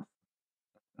recycled.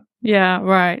 Yeah,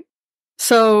 right.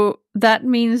 So that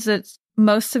means that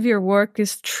most of your work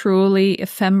is truly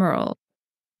ephemeral.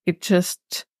 It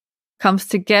just comes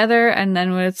together, and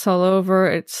then when it's all over,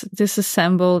 it's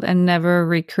disassembled and never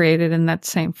recreated in that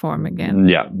same form again.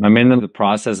 Yeah. I mean, the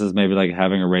process is maybe like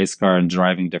having a race car and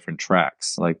driving different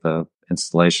tracks. Like the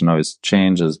installation always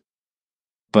changes.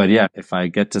 But yeah, if I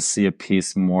get to see a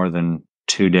piece more than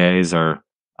 2 days or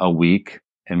a week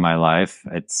in my life,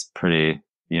 it's pretty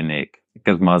unique,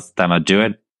 because most of the time I do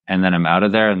it and then I'm out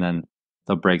of there, and then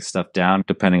they'll break stuff down.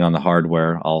 Depending on the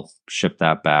hardware, I'll ship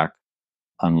that back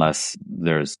unless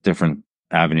there's different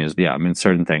avenues. Yeah, I mean,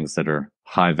 certain things that are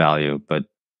high value, but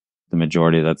the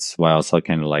majority, that's why I also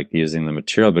kind of like using the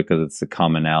material, because it's the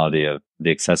commonality of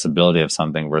the accessibility of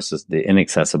something versus the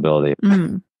inaccessibility.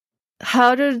 Mm.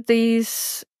 How do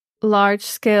these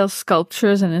large-scale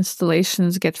sculptures and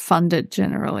installations get funded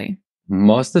generally?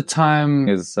 Most of the time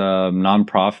is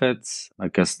nonprofits. I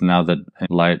guess now that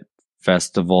light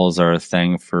festivals are a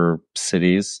thing for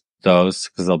cities, those,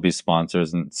 because they'll be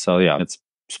sponsors. And so, yeah, it's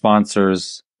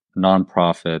sponsors,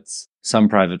 nonprofits, some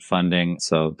private funding.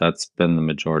 So that's been the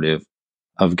majority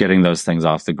of getting those things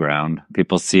off the ground.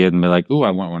 People see it and be like, ooh,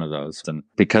 I want one of those. And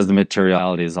because the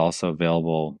materiality is also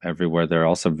available everywhere, they're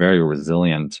also very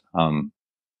resilient.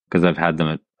 Because I've had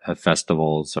them at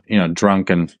festivals, drunk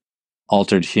and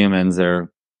altered humans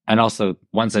there. And also,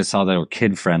 once I saw they were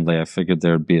kid friendly, I figured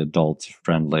there'd be adult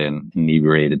friendly and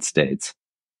inebriated states.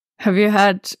 Have you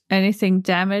had anything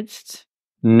damaged?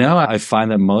 No, I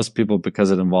find that most people, because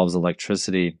it involves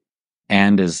electricity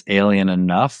and is alien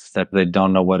enough that they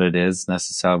don't know what it is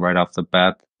necessarily right off the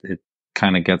bat, it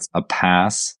kind of gets a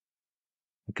pass,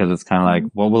 because it's kind of like,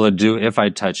 what will it do if I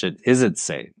touch it? Is it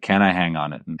safe? Can I hang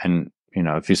on it? And,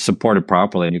 if you support it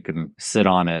properly, you can sit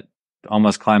on it,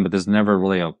 almost climb, but there's never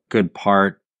really a good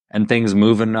part. And things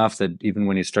move enough that even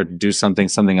when you start to do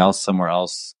something else somewhere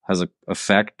else has an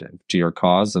effect to your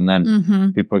cause. And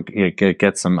then people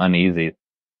get some uneasy.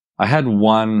 I had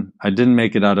one, I didn't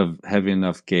make it out of heavy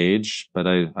enough gauge, but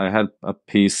I had a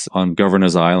piece on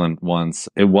Governor's Island once.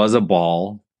 It was a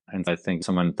ball, and I think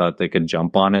someone thought they could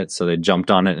jump on it. So they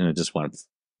jumped on it and it just went,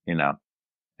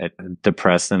 it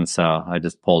depressed. And so I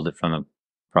just pulled it from the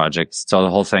project. So the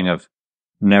whole thing of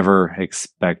never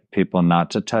expect people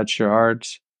not to touch your art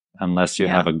unless you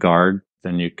have a guard,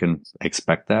 then you can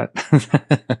expect that.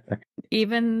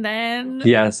 Even then?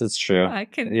 Yes, it's true.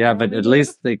 But at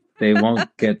least they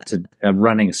won't get to a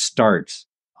running start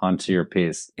onto your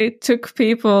piece. It took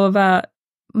people about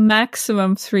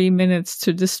maximum 3 minutes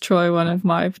to destroy one of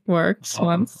my works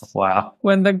once. Wow.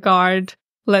 When the guard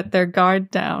let their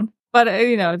guard down. But,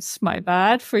 it's my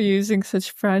bad for using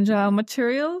such fragile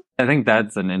material. I think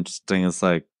that's it's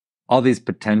like all these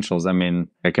potentials. I mean,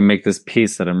 I can make this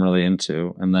piece that I'm really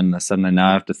into, and then suddenly now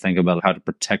I have to think about how to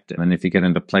protect it. And if you get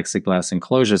into plexiglass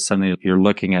enclosures, suddenly you're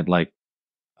looking at like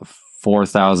a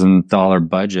 $4,000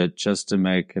 budget just to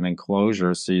make an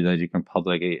enclosure so that you can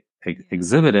publicly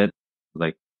exhibit it.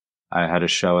 Like I had a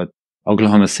show at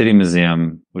Oklahoma City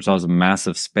Museum, which was a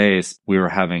massive space. We were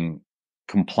having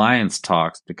compliance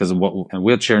talks because of what a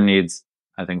wheelchair needs,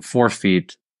 I think 4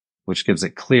 feet, which gives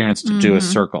it clearance to do a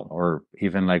circle. Or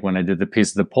even like when I did the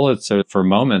piece of the Pulitzer, for a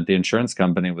moment, the insurance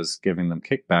company was giving them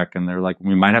kickback, and they're like,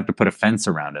 we might have to put a fence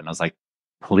around it. And I was like,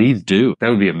 please do. That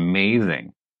would be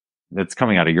amazing. That's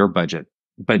coming out of your budget.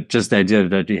 But just the idea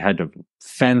that you had to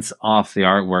fence off the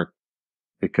artwork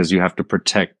because you have to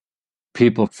protect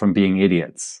people from being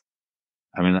idiots.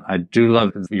 I mean, I do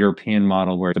love the European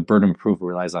model where the burden of proof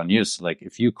relies on you. So like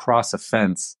if you cross a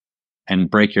fence and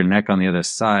break your neck on the other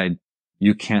side,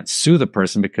 you can't sue the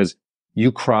person because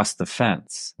you crossed the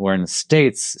fence. Where in the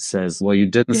States says, well, you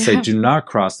didn't say do not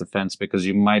cross the fence because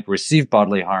you might receive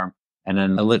bodily harm, and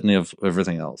then a litany of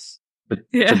everything else. But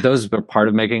those are part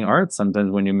of making art.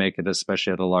 Sometimes when you make it,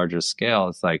 especially at a larger scale,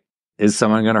 it's like, is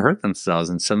someone going to hurt themselves?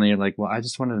 And suddenly you're like, well, I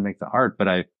just wanted to make the art, but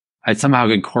I somehow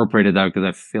incorporated that because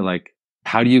I feel like,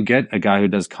 how do you get a guy who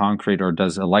does concrete or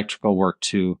does electrical work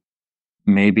to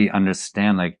maybe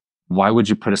understand, like, why would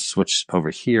you put a switch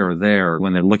over here or there? Or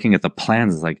when they're looking at the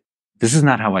plans, it's like, this is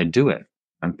not how I do it.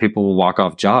 And people will walk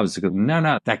off jobs because,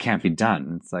 no, that can't be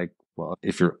done. It's like, well,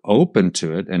 if you're open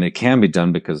to it and it can be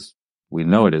done because we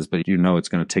know it is, but you know it's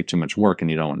going to take too much work and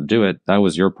you don't want to do it, that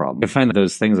was your problem. I find that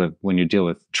those things that when you deal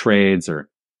with trades or,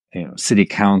 city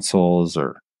councils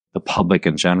or the public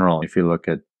in general, if you look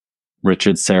at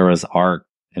Richard Serra's art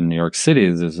in New York City,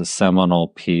 there's a seminal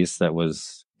piece that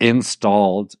was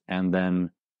installed and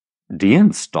then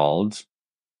deinstalled.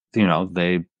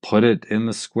 They put it in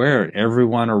the square.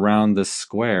 Everyone around the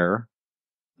square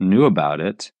knew about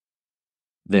it.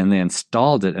 Then they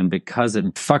installed it. And because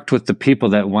it fucked with the people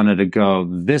that wanted to go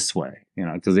this way,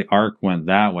 because the arc went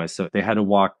that way. So they had to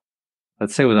walk,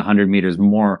 let's say, with 100 meters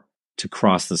more to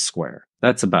cross the square.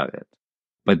 That's about it.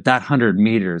 But that 100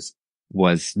 meters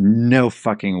was no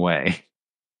fucking way.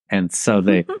 And so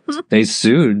they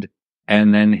sued,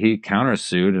 and then he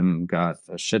countersued and got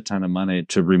a shit ton of money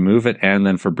to remove it and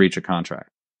then for breach of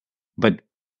contract. But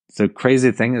the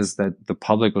crazy thing is that the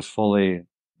public was fully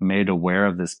made aware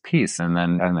of this piece, and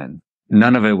then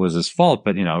none of it was his fault,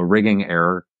 but a rigging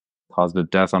error caused a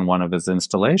death on one of his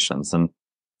installations, and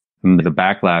the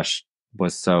backlash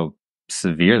was so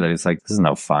severe that he's like, this is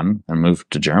no fun, and moved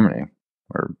to Germany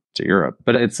or to Europe.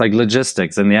 But it's like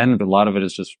logistics. In the end, a lot of it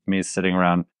is just me sitting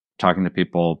around talking to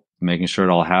people, making sure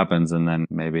it all happens, and then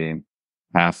maybe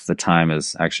half the time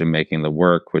is actually making the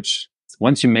work, which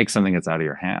once you make something, it's out of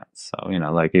your hands. So,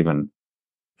 like even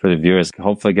for the viewers,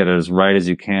 hopefully get it as right as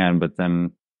you can, but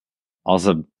then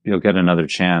also you'll get another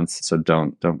chance. So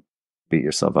don't beat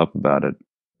yourself up about it.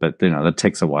 But, that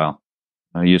takes a while.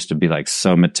 I used to be like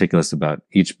so meticulous about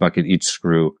each bucket, each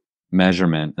screw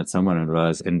measurement that someone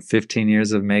realized in 15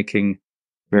 years of making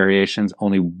variations,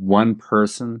 only one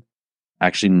person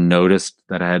actually noticed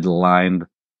that I had lined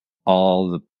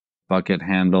all the bucket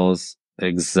handles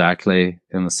exactly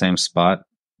in the same spot.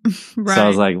 Right. So I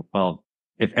was like, well,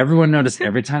 if everyone noticed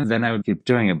every time, then I would keep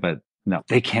doing it. But no,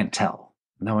 they can't tell.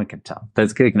 No one can tell.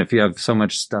 That's good. And if you have so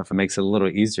much stuff, it makes it a little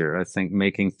easier. I think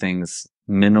making things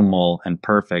minimal and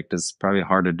perfect is probably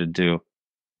harder to do.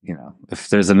 If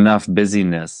there's enough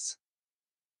busyness,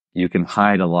 you can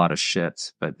hide a lot of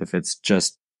shit. But if it's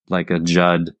just like a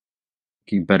Judd,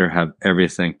 you better have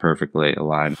everything perfectly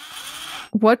aligned.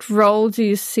 What role do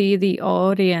you see the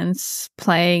audience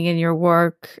playing in your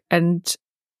work, and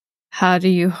how do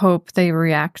you hope they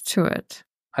react to it?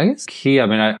 I guess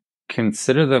I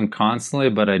consider them constantly,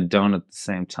 but I don't at the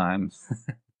same time.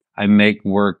 I make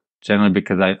work generally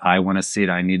because I want to see it.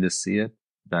 I need to see it,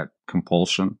 that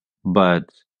compulsion. But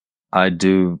I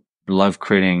do love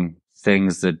creating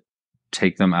things that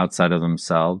take them outside of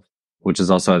themselves, which is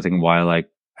also, I think, why I like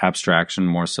abstraction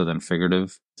more so than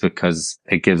figurative, because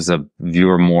it gives a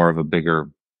viewer more of a bigger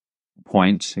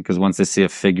point. Because once they see a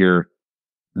figure,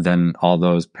 then all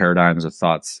those paradigms of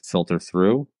thoughts filter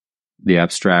through. The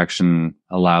abstraction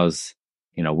allows,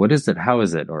 what is it? How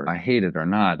is it? Or I hate it or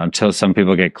not. Until some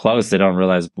people get close, they don't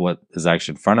realize what is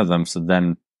actually in front of them. So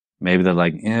then maybe they're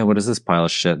like, what is this pile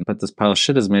of shit? But this pile of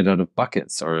shit is made out of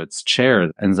buckets or it's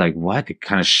chairs. And it's like, what? It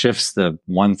kind of shifts the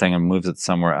one thing and moves it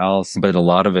somewhere else. But a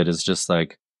lot of it is just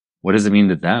like, what does it mean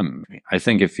to them? I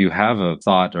think if you have a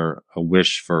thought or a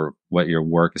wish for what your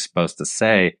work is supposed to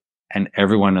say, and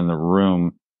everyone in the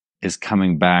room is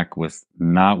coming back with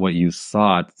not what you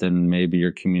thought, then maybe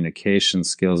your communication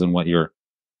skills and what you're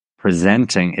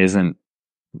presenting isn't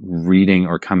reading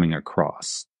or coming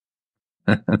across.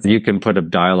 You can put a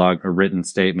dialogue, a written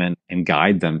statement, and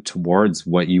guide them towards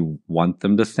what you want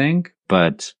them to think.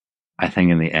 But I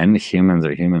think in the end, humans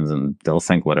are humans and they'll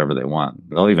think whatever they want.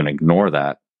 They'll even ignore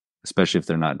that, especially if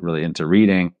they're not really into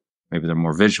reading. Maybe they're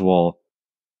more visual.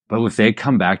 But if they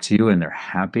come back to you and they're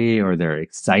happy or they're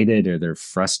excited or they're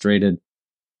frustrated,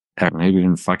 or maybe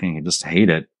even fucking just hate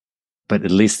it, but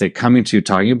at least they're coming to you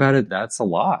talking about it, that's a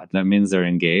lot. That means they're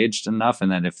engaged enough.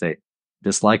 And then if they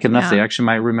dislike enough, they actually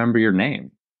might remember your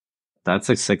name. That's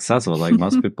successful. Like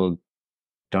most people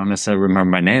don't necessarily remember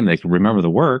my name. They can remember the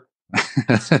work.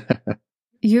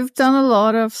 You've done a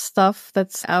lot of stuff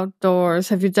that's outdoors.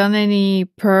 Have you done any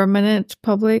permanent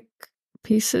public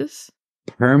pieces?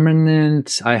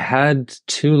 Permanent. I had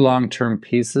 2 long-term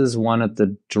pieces, one at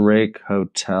the Drake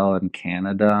Hotel in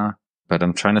Canada, but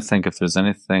I'm trying to think if there's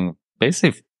anything.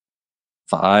 Basically,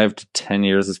 5 to 10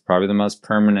 years is probably the most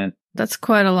permanent. That's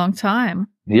quite a long time.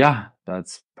 Yeah,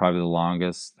 that's probably the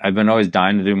longest. I've been always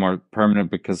dying to do more permanent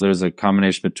because there's a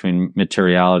combination between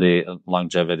materiality,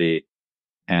 longevity,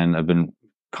 and I've been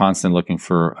constantly looking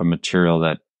for a material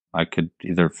that I could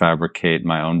either fabricate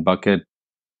my own bucket.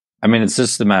 I mean, it's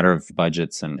just a matter of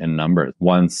budgets and numbers.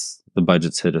 Once the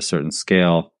budgets hit a certain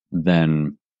scale,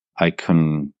 then I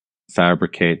can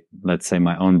fabricate, let's say,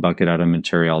 my own bucket out of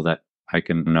material that I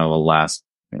can know will last,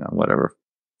 whatever,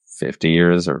 50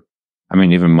 years. Or, I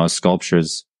mean, even most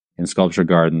sculptures in sculpture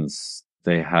gardens,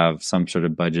 they have some sort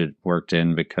of budget worked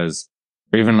in because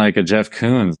even like a Jeff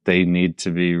Koons, they need to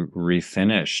be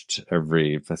refinished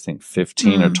every, I think,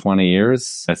 15 or 20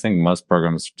 years. I think most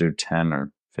programs do 10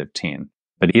 or 15.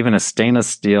 But even a stainless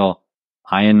steel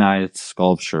ionized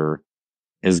sculpture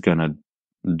is going to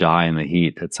die in the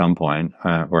heat at some point,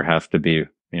 or have to be,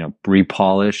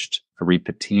 repolished,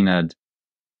 repatinaed.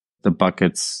 The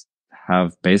buckets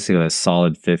have basically a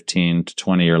solid 15 to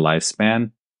 20 year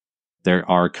lifespan. There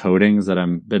are coatings that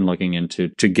I've been looking into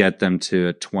to get them to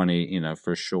a 20,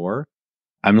 for sure.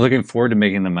 I'm looking forward to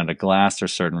making them out of glass or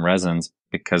certain resins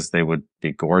because they would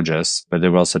be gorgeous, but they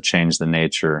would also change the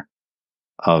nature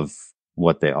of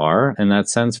what they are in that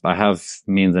sense. I have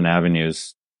means and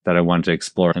avenues that I want to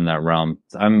explore in that realm.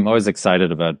 I'm always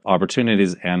excited about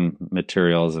opportunities and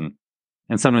materials, and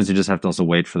sometimes you just have to also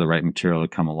wait for the right material to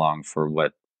come along for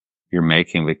what you're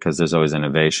making because there's always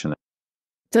innovation.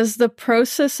 Does the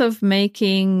process of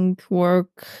making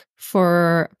work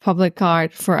for public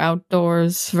art for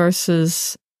outdoors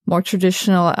versus more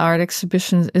traditional art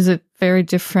exhibitions, is it very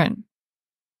different?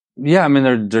 Yeah, I mean,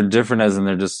 they're different as in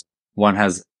they're just, one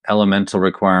has elemental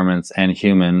requirements and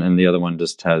human, and the other one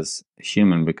just has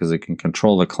human because it can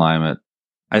control the climate.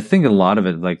 I think a lot of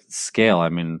it, like scale, I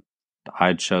mean,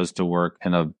 I chose to work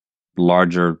in a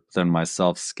larger than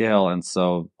myself scale. And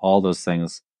so all those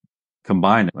things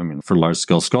combined, I mean, for large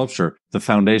scale sculpture, the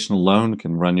foundation alone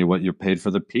can run you what you're paid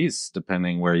for the piece,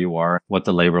 depending where you are, what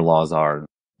the labor laws are.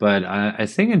 But I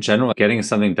think in general, getting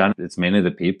something done, it's mainly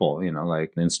the people,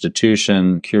 like an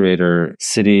institution, curator,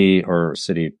 city or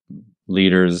city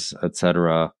leaders,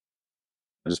 etc.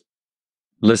 Just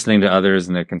listening to others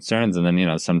and their concerns, and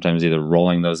then, sometimes either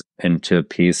rolling those into a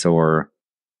piece or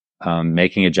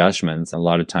making adjustments. A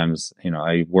lot of times,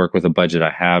 I work with a budget I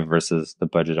have versus the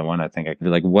budget I want. I think I could be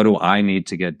like, what do I need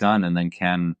to get done? And then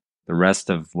can the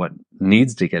rest of what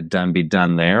needs to get done be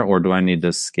done there? Or do I need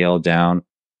to scale down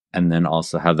and then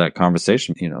also have that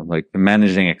conversation, like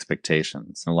managing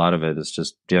expectations? A lot of it is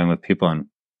just dealing with people and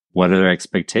what are their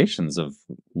expectations of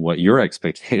what your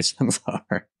expectations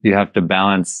are. You have to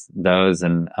balance those.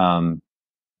 And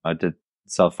I did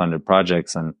self-funded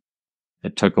projects, and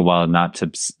it took a while not to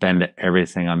spend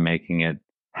everything on making it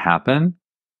happen,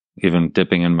 even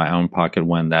dipping in my own pocket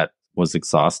when that was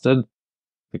exhausted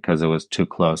because it was too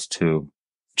close to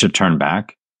turn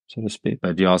back, so to speak.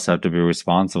 But you also have to be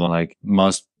responsible. Like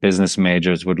most business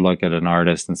majors would look at an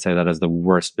artist and say that is the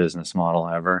worst business model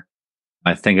ever.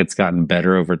 I think it's gotten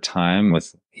better over time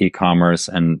with e-commerce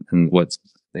and what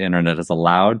the internet has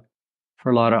allowed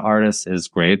for a lot of artists is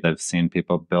great. I've seen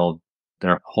people build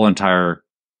their whole entire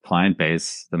client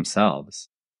base themselves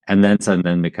and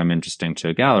then become interesting to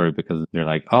a gallery because they're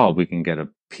like, oh, we can get a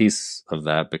piece of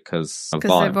that because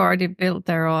they've already built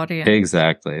their audience.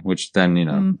 Exactly. Which then,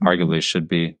 arguably should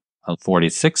be a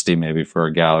 40-60 maybe for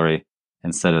a gallery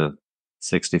instead of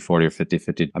 60-40 or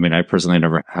 50-50. I mean, I personally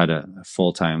never had a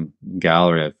full-time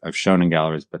gallery. I've shown in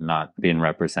galleries, but not being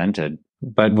represented.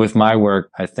 But with my work,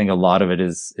 I think a lot of it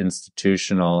is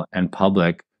institutional and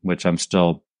public, which I'm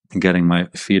still getting my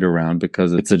feet around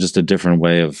because it's just a different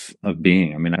way of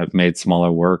being. I mean, I've made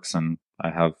smaller works and I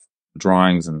have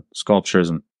drawings and sculptures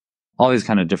and all these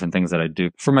kind of different things that I do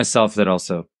for myself that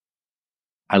also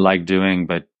I like doing.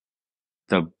 But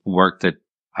the work that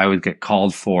I would get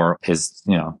called for is,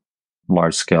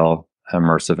 large scale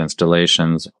immersive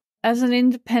installations. As an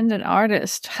independent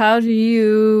artist, how do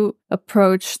you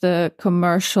approach the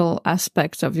commercial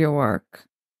aspect of your work?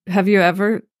 Have you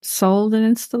ever sold an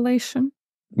installation?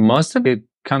 Most of it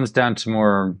comes down to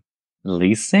more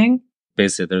leasing.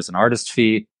 Basically, there's an artist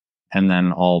fee and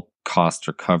then all costs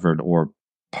are covered or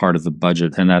part of the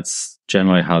budget. And that's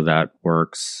generally how that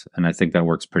works. And I think that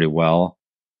works pretty well.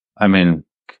 I mean,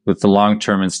 with the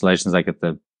long-term installations, like at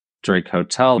the Drake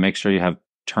Hotel, make sure you have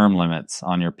term limits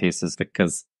on your pieces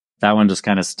because that one just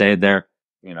kind of stayed there.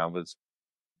 it was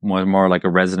more like a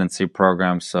residency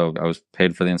program. So I was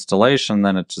paid for the installation,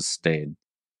 then it just stayed.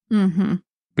 Mm-hmm.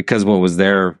 Because what was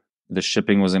there, the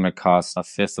shipping was going to cost a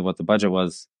fifth of what the budget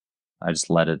was. I just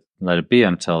let it be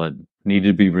until it needed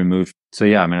to be removed. So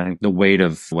yeah, I mean, I think the weight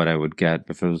of what I would get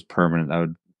if it was permanent, that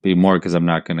would be more because I'm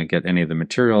not going to get any of the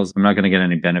materials. I'm not going to get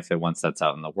any benefit once that's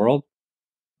out in the world.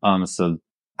 So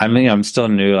I mean, I'm still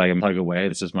new, like I'm plug away.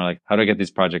 It's just more like, how do I get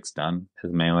these projects done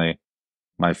is mainly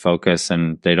my focus,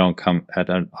 and they don't come at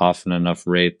an often enough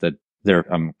rate that they're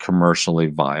commercially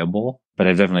viable. But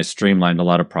I've definitely streamlined a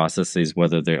lot of processes,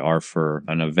 whether they are for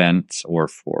an event or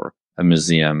for a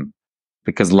museum,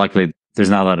 because luckily there's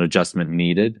not a lot of adjustment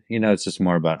needed. It's just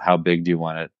more about how big do you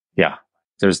want it. Yeah.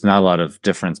 There's not a lot of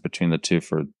difference between the two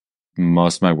for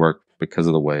most of my work because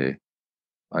of the way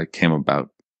I came about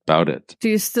it. Do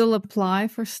you still apply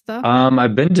for stuff?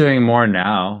 I've been doing more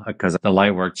now because the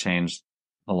light work changed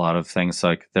a lot of things.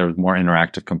 Like there's more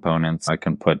interactive components. I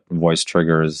can put voice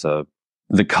triggers,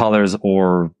 the colors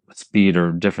or speed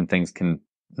or different things could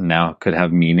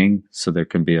have meaning. So there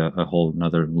can be a whole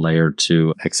another layer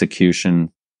to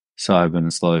execution. So I've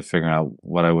been slowly figuring out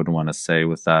what I would want to say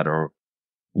with that, or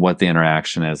what the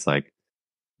interaction is like,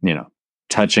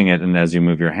 touching it. And as you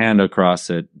move your hand across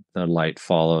it, the light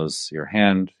follows your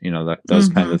hand, those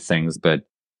kinds of things. But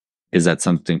is that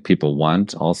something people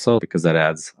want also? Because that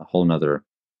adds a whole nother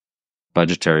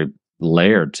budgetary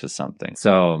layer to something.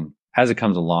 So as it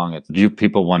comes along, do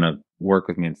people want to work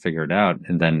with me and figure it out?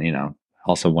 And then,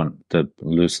 also want to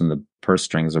loosen the purse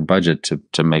strings or budget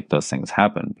to make those things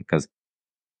happen, because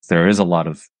there is a lot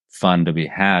of fun to be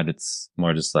had. It's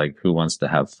more just like, who wants to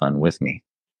have fun with me?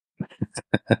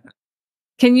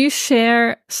 Can you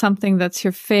share something that's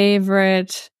your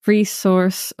favorite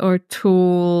resource or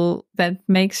tool that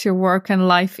makes your work and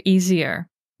life easier?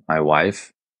 My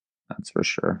wife, that's for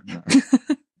sure.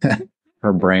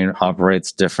 Her brain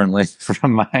operates differently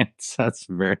from mine, so that's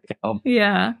very helpful.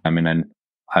 Yeah. I mean,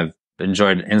 I've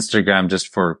enjoyed Instagram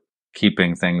just for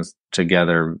keeping things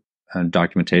together,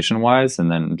 documentation wise, and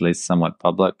then at least somewhat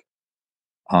public.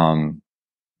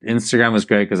 Instagram was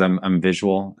great because I'm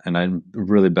visual and I'm a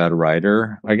really bad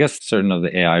writer. I guess certain of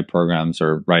the AI programs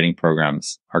or writing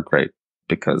programs are great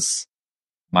because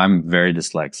I'm very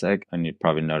dyslexic, and you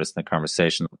probably noticed in the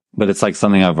conversation, but it's like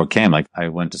something I've overcame. Like I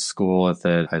went to school with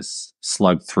it. I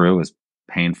slugged through. It was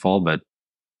painful, but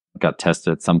got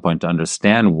tested at some point to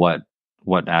understand what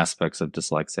aspects of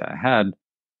dyslexia I had. It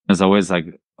was always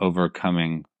like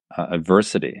overcoming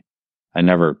adversity. I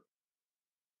never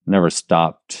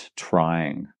stopped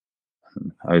trying.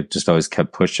 I just always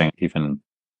kept pushing, even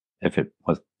if it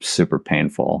was super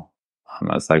painful.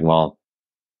 I was like, well,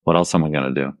 what else am I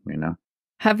going to do?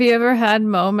 Have you ever had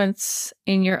moments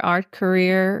in your art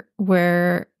career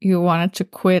where you wanted to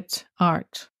quit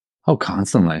art? Oh,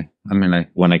 constantly. I mean,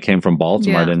 when I came from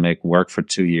Baltimore, I didn't make work for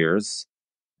 2 years.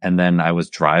 And then I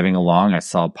was driving along. I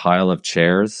saw a pile of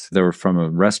chairs. They were from a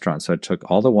restaurant. So I took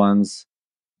all the ones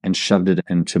and shoved it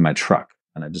into my truck.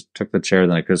 And I just took the chair.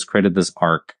 Then I just created this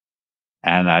arc.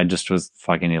 And I just was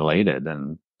fucking elated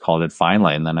and called it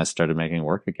finally. And then I started making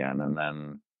work again. And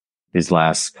then these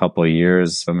last couple of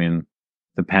years, I mean,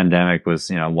 the pandemic was,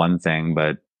 one thing,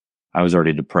 but I was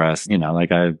already depressed.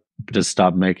 Like I just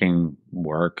stopped making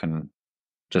work and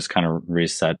just kind of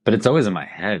reset. But it's always in my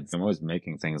head. I'm always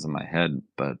making things in my head,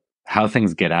 but how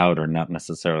things get out are not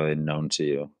necessarily known to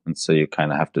you. And so you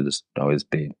kind of have to just always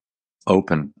be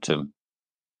open to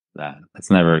that. It's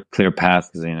never a clear path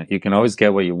because, you can always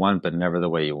get what you want, but never the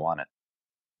way you want it.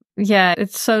 Yeah,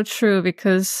 it's so true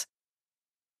because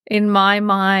in my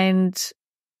mind,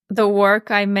 the work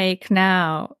I make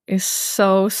now is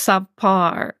so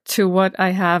subpar to what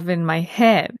I have in my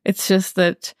head. It's just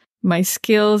that my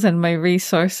skills and my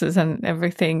resources and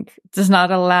everything does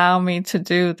not allow me to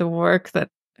do the work that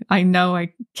I know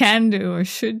I can do or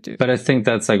should do. But I think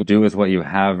that's like do with what you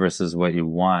have versus what you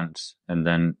want. And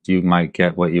then you might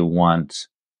get what you want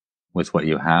with what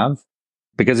you have,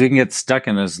 because you can get stuck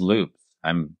in this loop.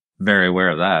 I'm very aware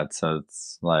of that. So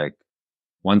it's like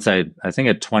once I think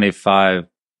at 25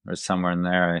 or somewhere in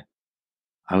there,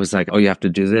 I was like, oh, you have to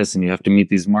do this and you have to meet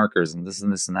these markers and this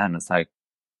and this and that. And it's like,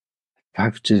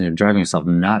 you're driving yourself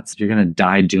nuts. You're going to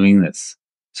die doing this.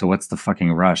 So what's the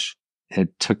fucking rush?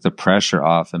 It took the pressure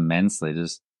off immensely.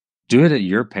 Just do it at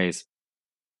your pace.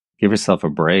 Give yourself a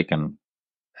break and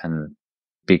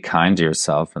be kind to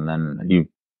yourself. And then you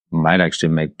might actually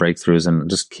make breakthroughs, and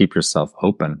just keep yourself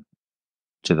open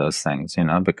to those things,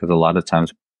 because a lot of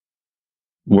times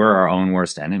we're our own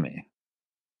worst enemy.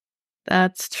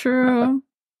 That's true.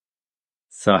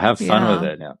 So have fun with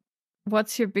it. Yeah.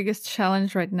 What's your biggest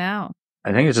challenge right now?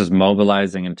 I think it's just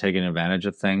mobilizing and taking advantage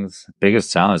of things.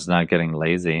 Biggest challenge is not getting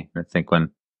lazy. I think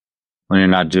when you're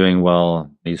not doing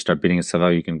well, you start beating yourself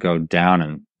up, you can go down.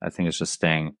 And I think it's just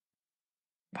staying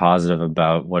positive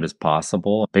about what is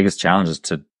possible. Biggest challenge is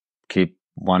to keep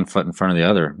one foot in front of the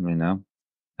other,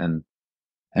 and,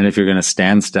 and if you're going to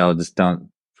stand still, just don't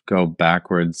go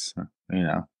backwards,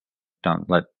 don't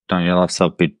let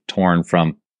yourself be torn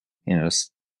from,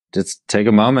 just take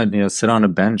a moment, sit on a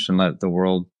bench and let the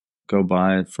world go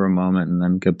by for a moment and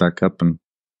then get back up and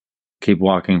keep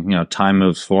walking. Time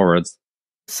moves forwards.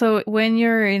 So when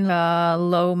you're in a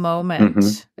low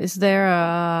moment, is there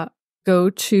a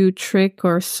go-to trick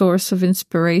or source of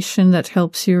inspiration that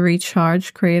helps you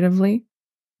recharge creatively?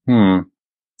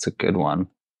 It's a good one.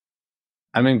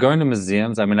 Going to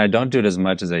museums, I don't do it as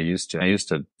much as I used to. I used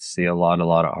to see a lot of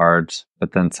art,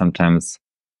 but then sometimes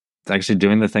it's actually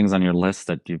doing the things on your list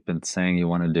that you've been saying you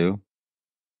want to do.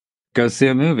 Go see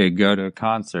a movie, go to a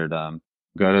concert,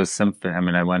 go to a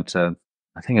symphony. I went to,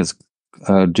 I think it's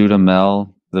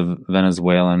Dudamel, the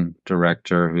Venezuelan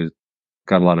director who's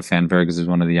got a lot of fanfare because he's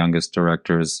one of the youngest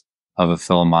directors of a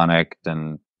philharmonic,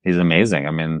 and he's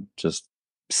amazing. Just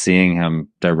seeing him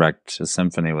direct a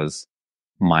symphony was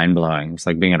mind-blowing. It's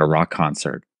like being at a rock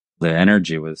concert. The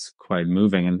energy was quite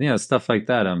moving, and stuff like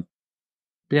that.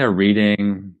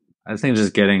 Reading. I think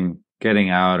just getting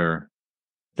out or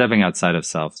stepping outside of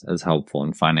self is helpful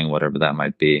in finding whatever that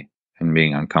might be and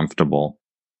being uncomfortable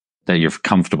that you're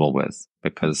comfortable with,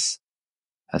 because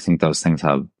I think those things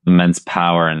have immense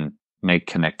power and make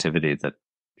connectivity that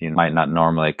you might not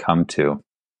normally come to.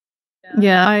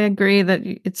 Yeah, I agree that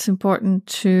it's important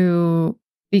to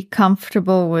be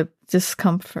comfortable with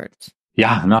discomfort.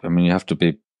 Yeah, no, you have to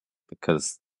be,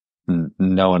 because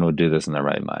no one would do this in their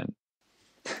right mind.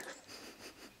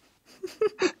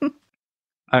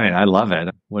 I love it.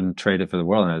 I wouldn't trade it for the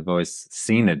world, and I've always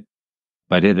seen it,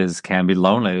 but can be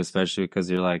lonely, especially because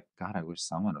you're like, God, I wish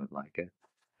someone would like it.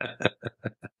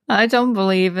 I don't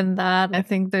believe in that. I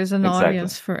think there's an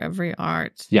audience for every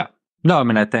art. Yeah. No,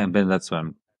 I think that's what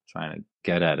I'm trying to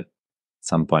get at. At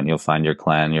some point, you'll find your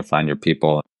clan, you'll find your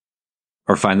people,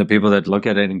 or find the people that look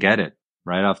at it and get it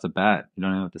right off the bat. You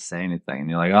don't even have to say anything. And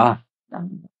you're like,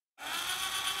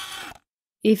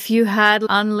 If you had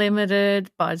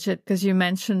unlimited budget, because you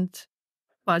mentioned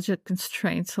budget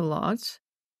constraints a lot,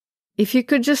 if you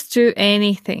could just do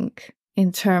anything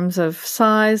in terms of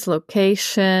size,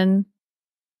 location,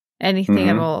 anything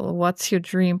at all, what's your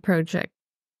dream project?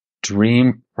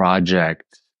 Dream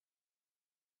project.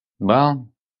 Well,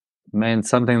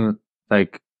 something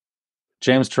like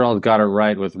James Turrell got it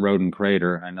right with Rodent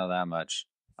Crater. I know that much.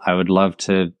 I would love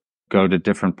to go to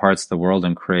different parts of the world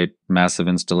and create massive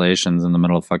installations in the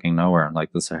middle of fucking nowhere,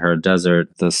 like the Sahara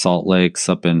Desert, the Salt Lakes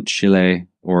up in Chile,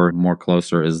 or more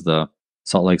closer is the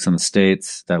Salt Lakes in the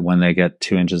States, that when they get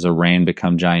 2 inches of rain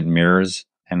become giant mirrors,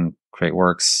 and create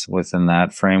works within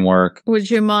that framework.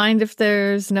 Would you mind if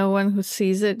there's no one who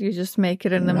sees it? You just make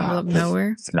it in the middle of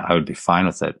nowhere? No, I would be fine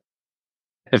with it.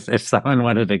 If someone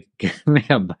wanted to give me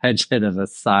a budget of a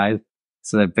size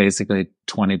so that basically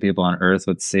 20 people on Earth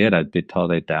would see it, I'd be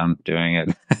totally down doing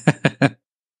it.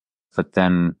 But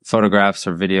then photographs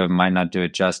or video might not do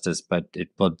it justice, but it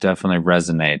will definitely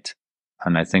resonate.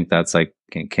 And I think that's like,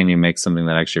 can you make something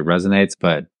that actually resonates?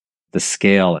 But the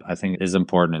scale, I think, is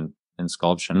important in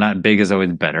sculpture. Not big is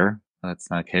always better. That's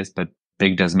not the case, but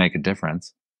big does make a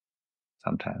difference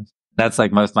sometimes. That's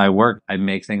like most of my work. I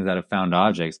make things out of found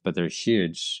objects, but they're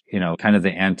huge, kind of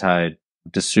the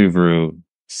anti-Desuvru,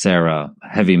 Sarah,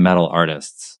 heavy metal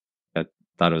artists. I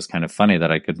thought it was kind of funny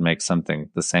that I could make something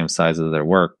the same size as their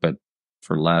work, but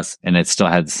for less. And it still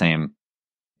had the same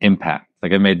impact.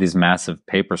 Like I made these massive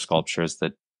paper sculptures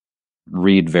that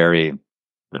read very,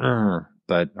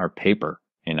 but are paper,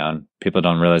 and people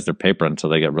don't realize they're paper until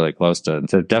they get really close to it.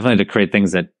 So definitely to create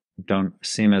things that don't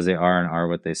seem as they are and are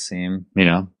what they seem,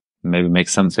 maybe make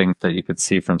something that you could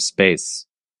see from space,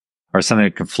 or something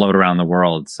that could float around the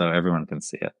world so everyone can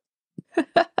see it.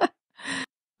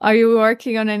 Are you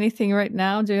working on anything right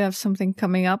now? Do you have something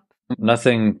coming up?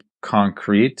 Nothing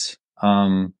concrete.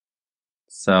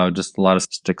 So just a lot of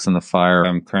sticks in the fire.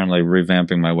 I'm currently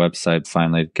revamping my website,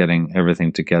 finally getting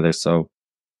everything together. So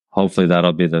hopefully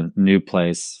that'll be the new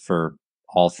place for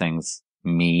all things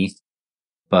me.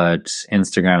 But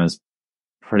Instagram is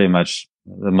pretty much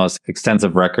the most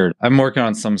extensive record. I'm working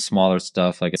on some smaller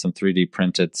stuff, like some 3D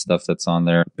printed stuff that's on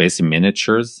there, basically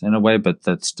miniatures in a way, but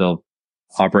that's still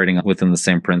operating within the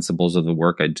same principles of the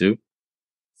work I do.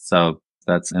 So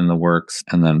that's in the works.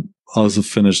 And then I also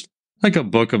finished like a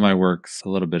book of my works a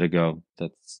little bit ago.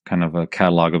 That's kind of a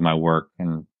catalog of my work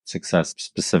and success,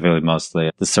 specifically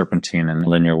mostly the serpentine and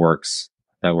linear works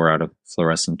that were out of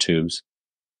fluorescent tubes.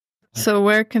 So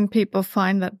where can people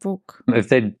find that book? If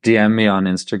they DM me on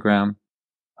Instagram,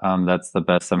 that's the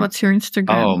best. What's your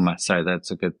Instagram? Sorry,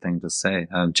 that's a good thing to say.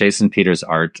 Jason Peters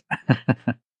Art.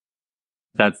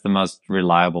 That's the most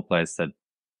reliable place that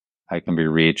I can be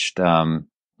reached.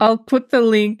 I'll put the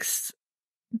links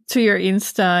to your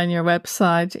Insta and your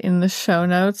website in the show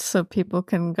notes so people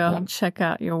can go and check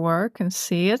out your work and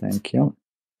see it. Thank you.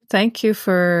 Thank you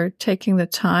for taking the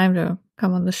time to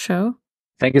come on the show.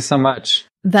 Thank you so much.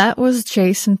 That was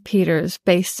Jason Peters,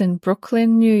 based in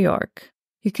Brooklyn, New York.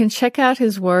 You can check out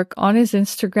his work on his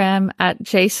Instagram at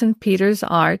Jason Peters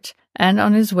Art and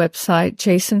on his website,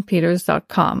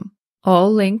 jasonpeters.com.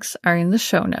 All links are in the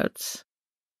show notes.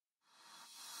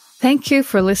 Thank you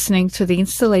for listening to the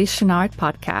Installation Art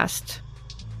Podcast.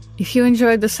 If you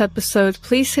enjoyed this episode,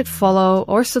 please hit follow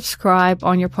or subscribe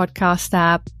on your podcast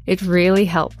app. It really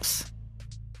helps.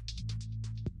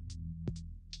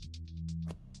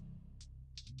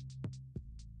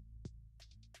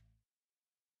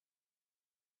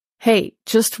 Hey,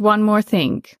 just one more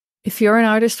thing. If you're an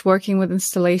artist working with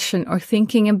installation or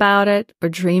thinking about it or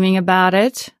dreaming about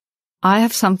it, I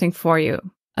have something for you.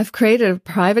 I've created a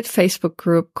private Facebook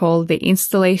group called the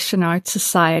Installation Art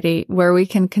Society where we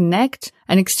can connect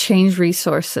and exchange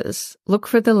resources. Look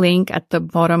for the link at the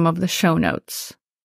bottom of the show notes.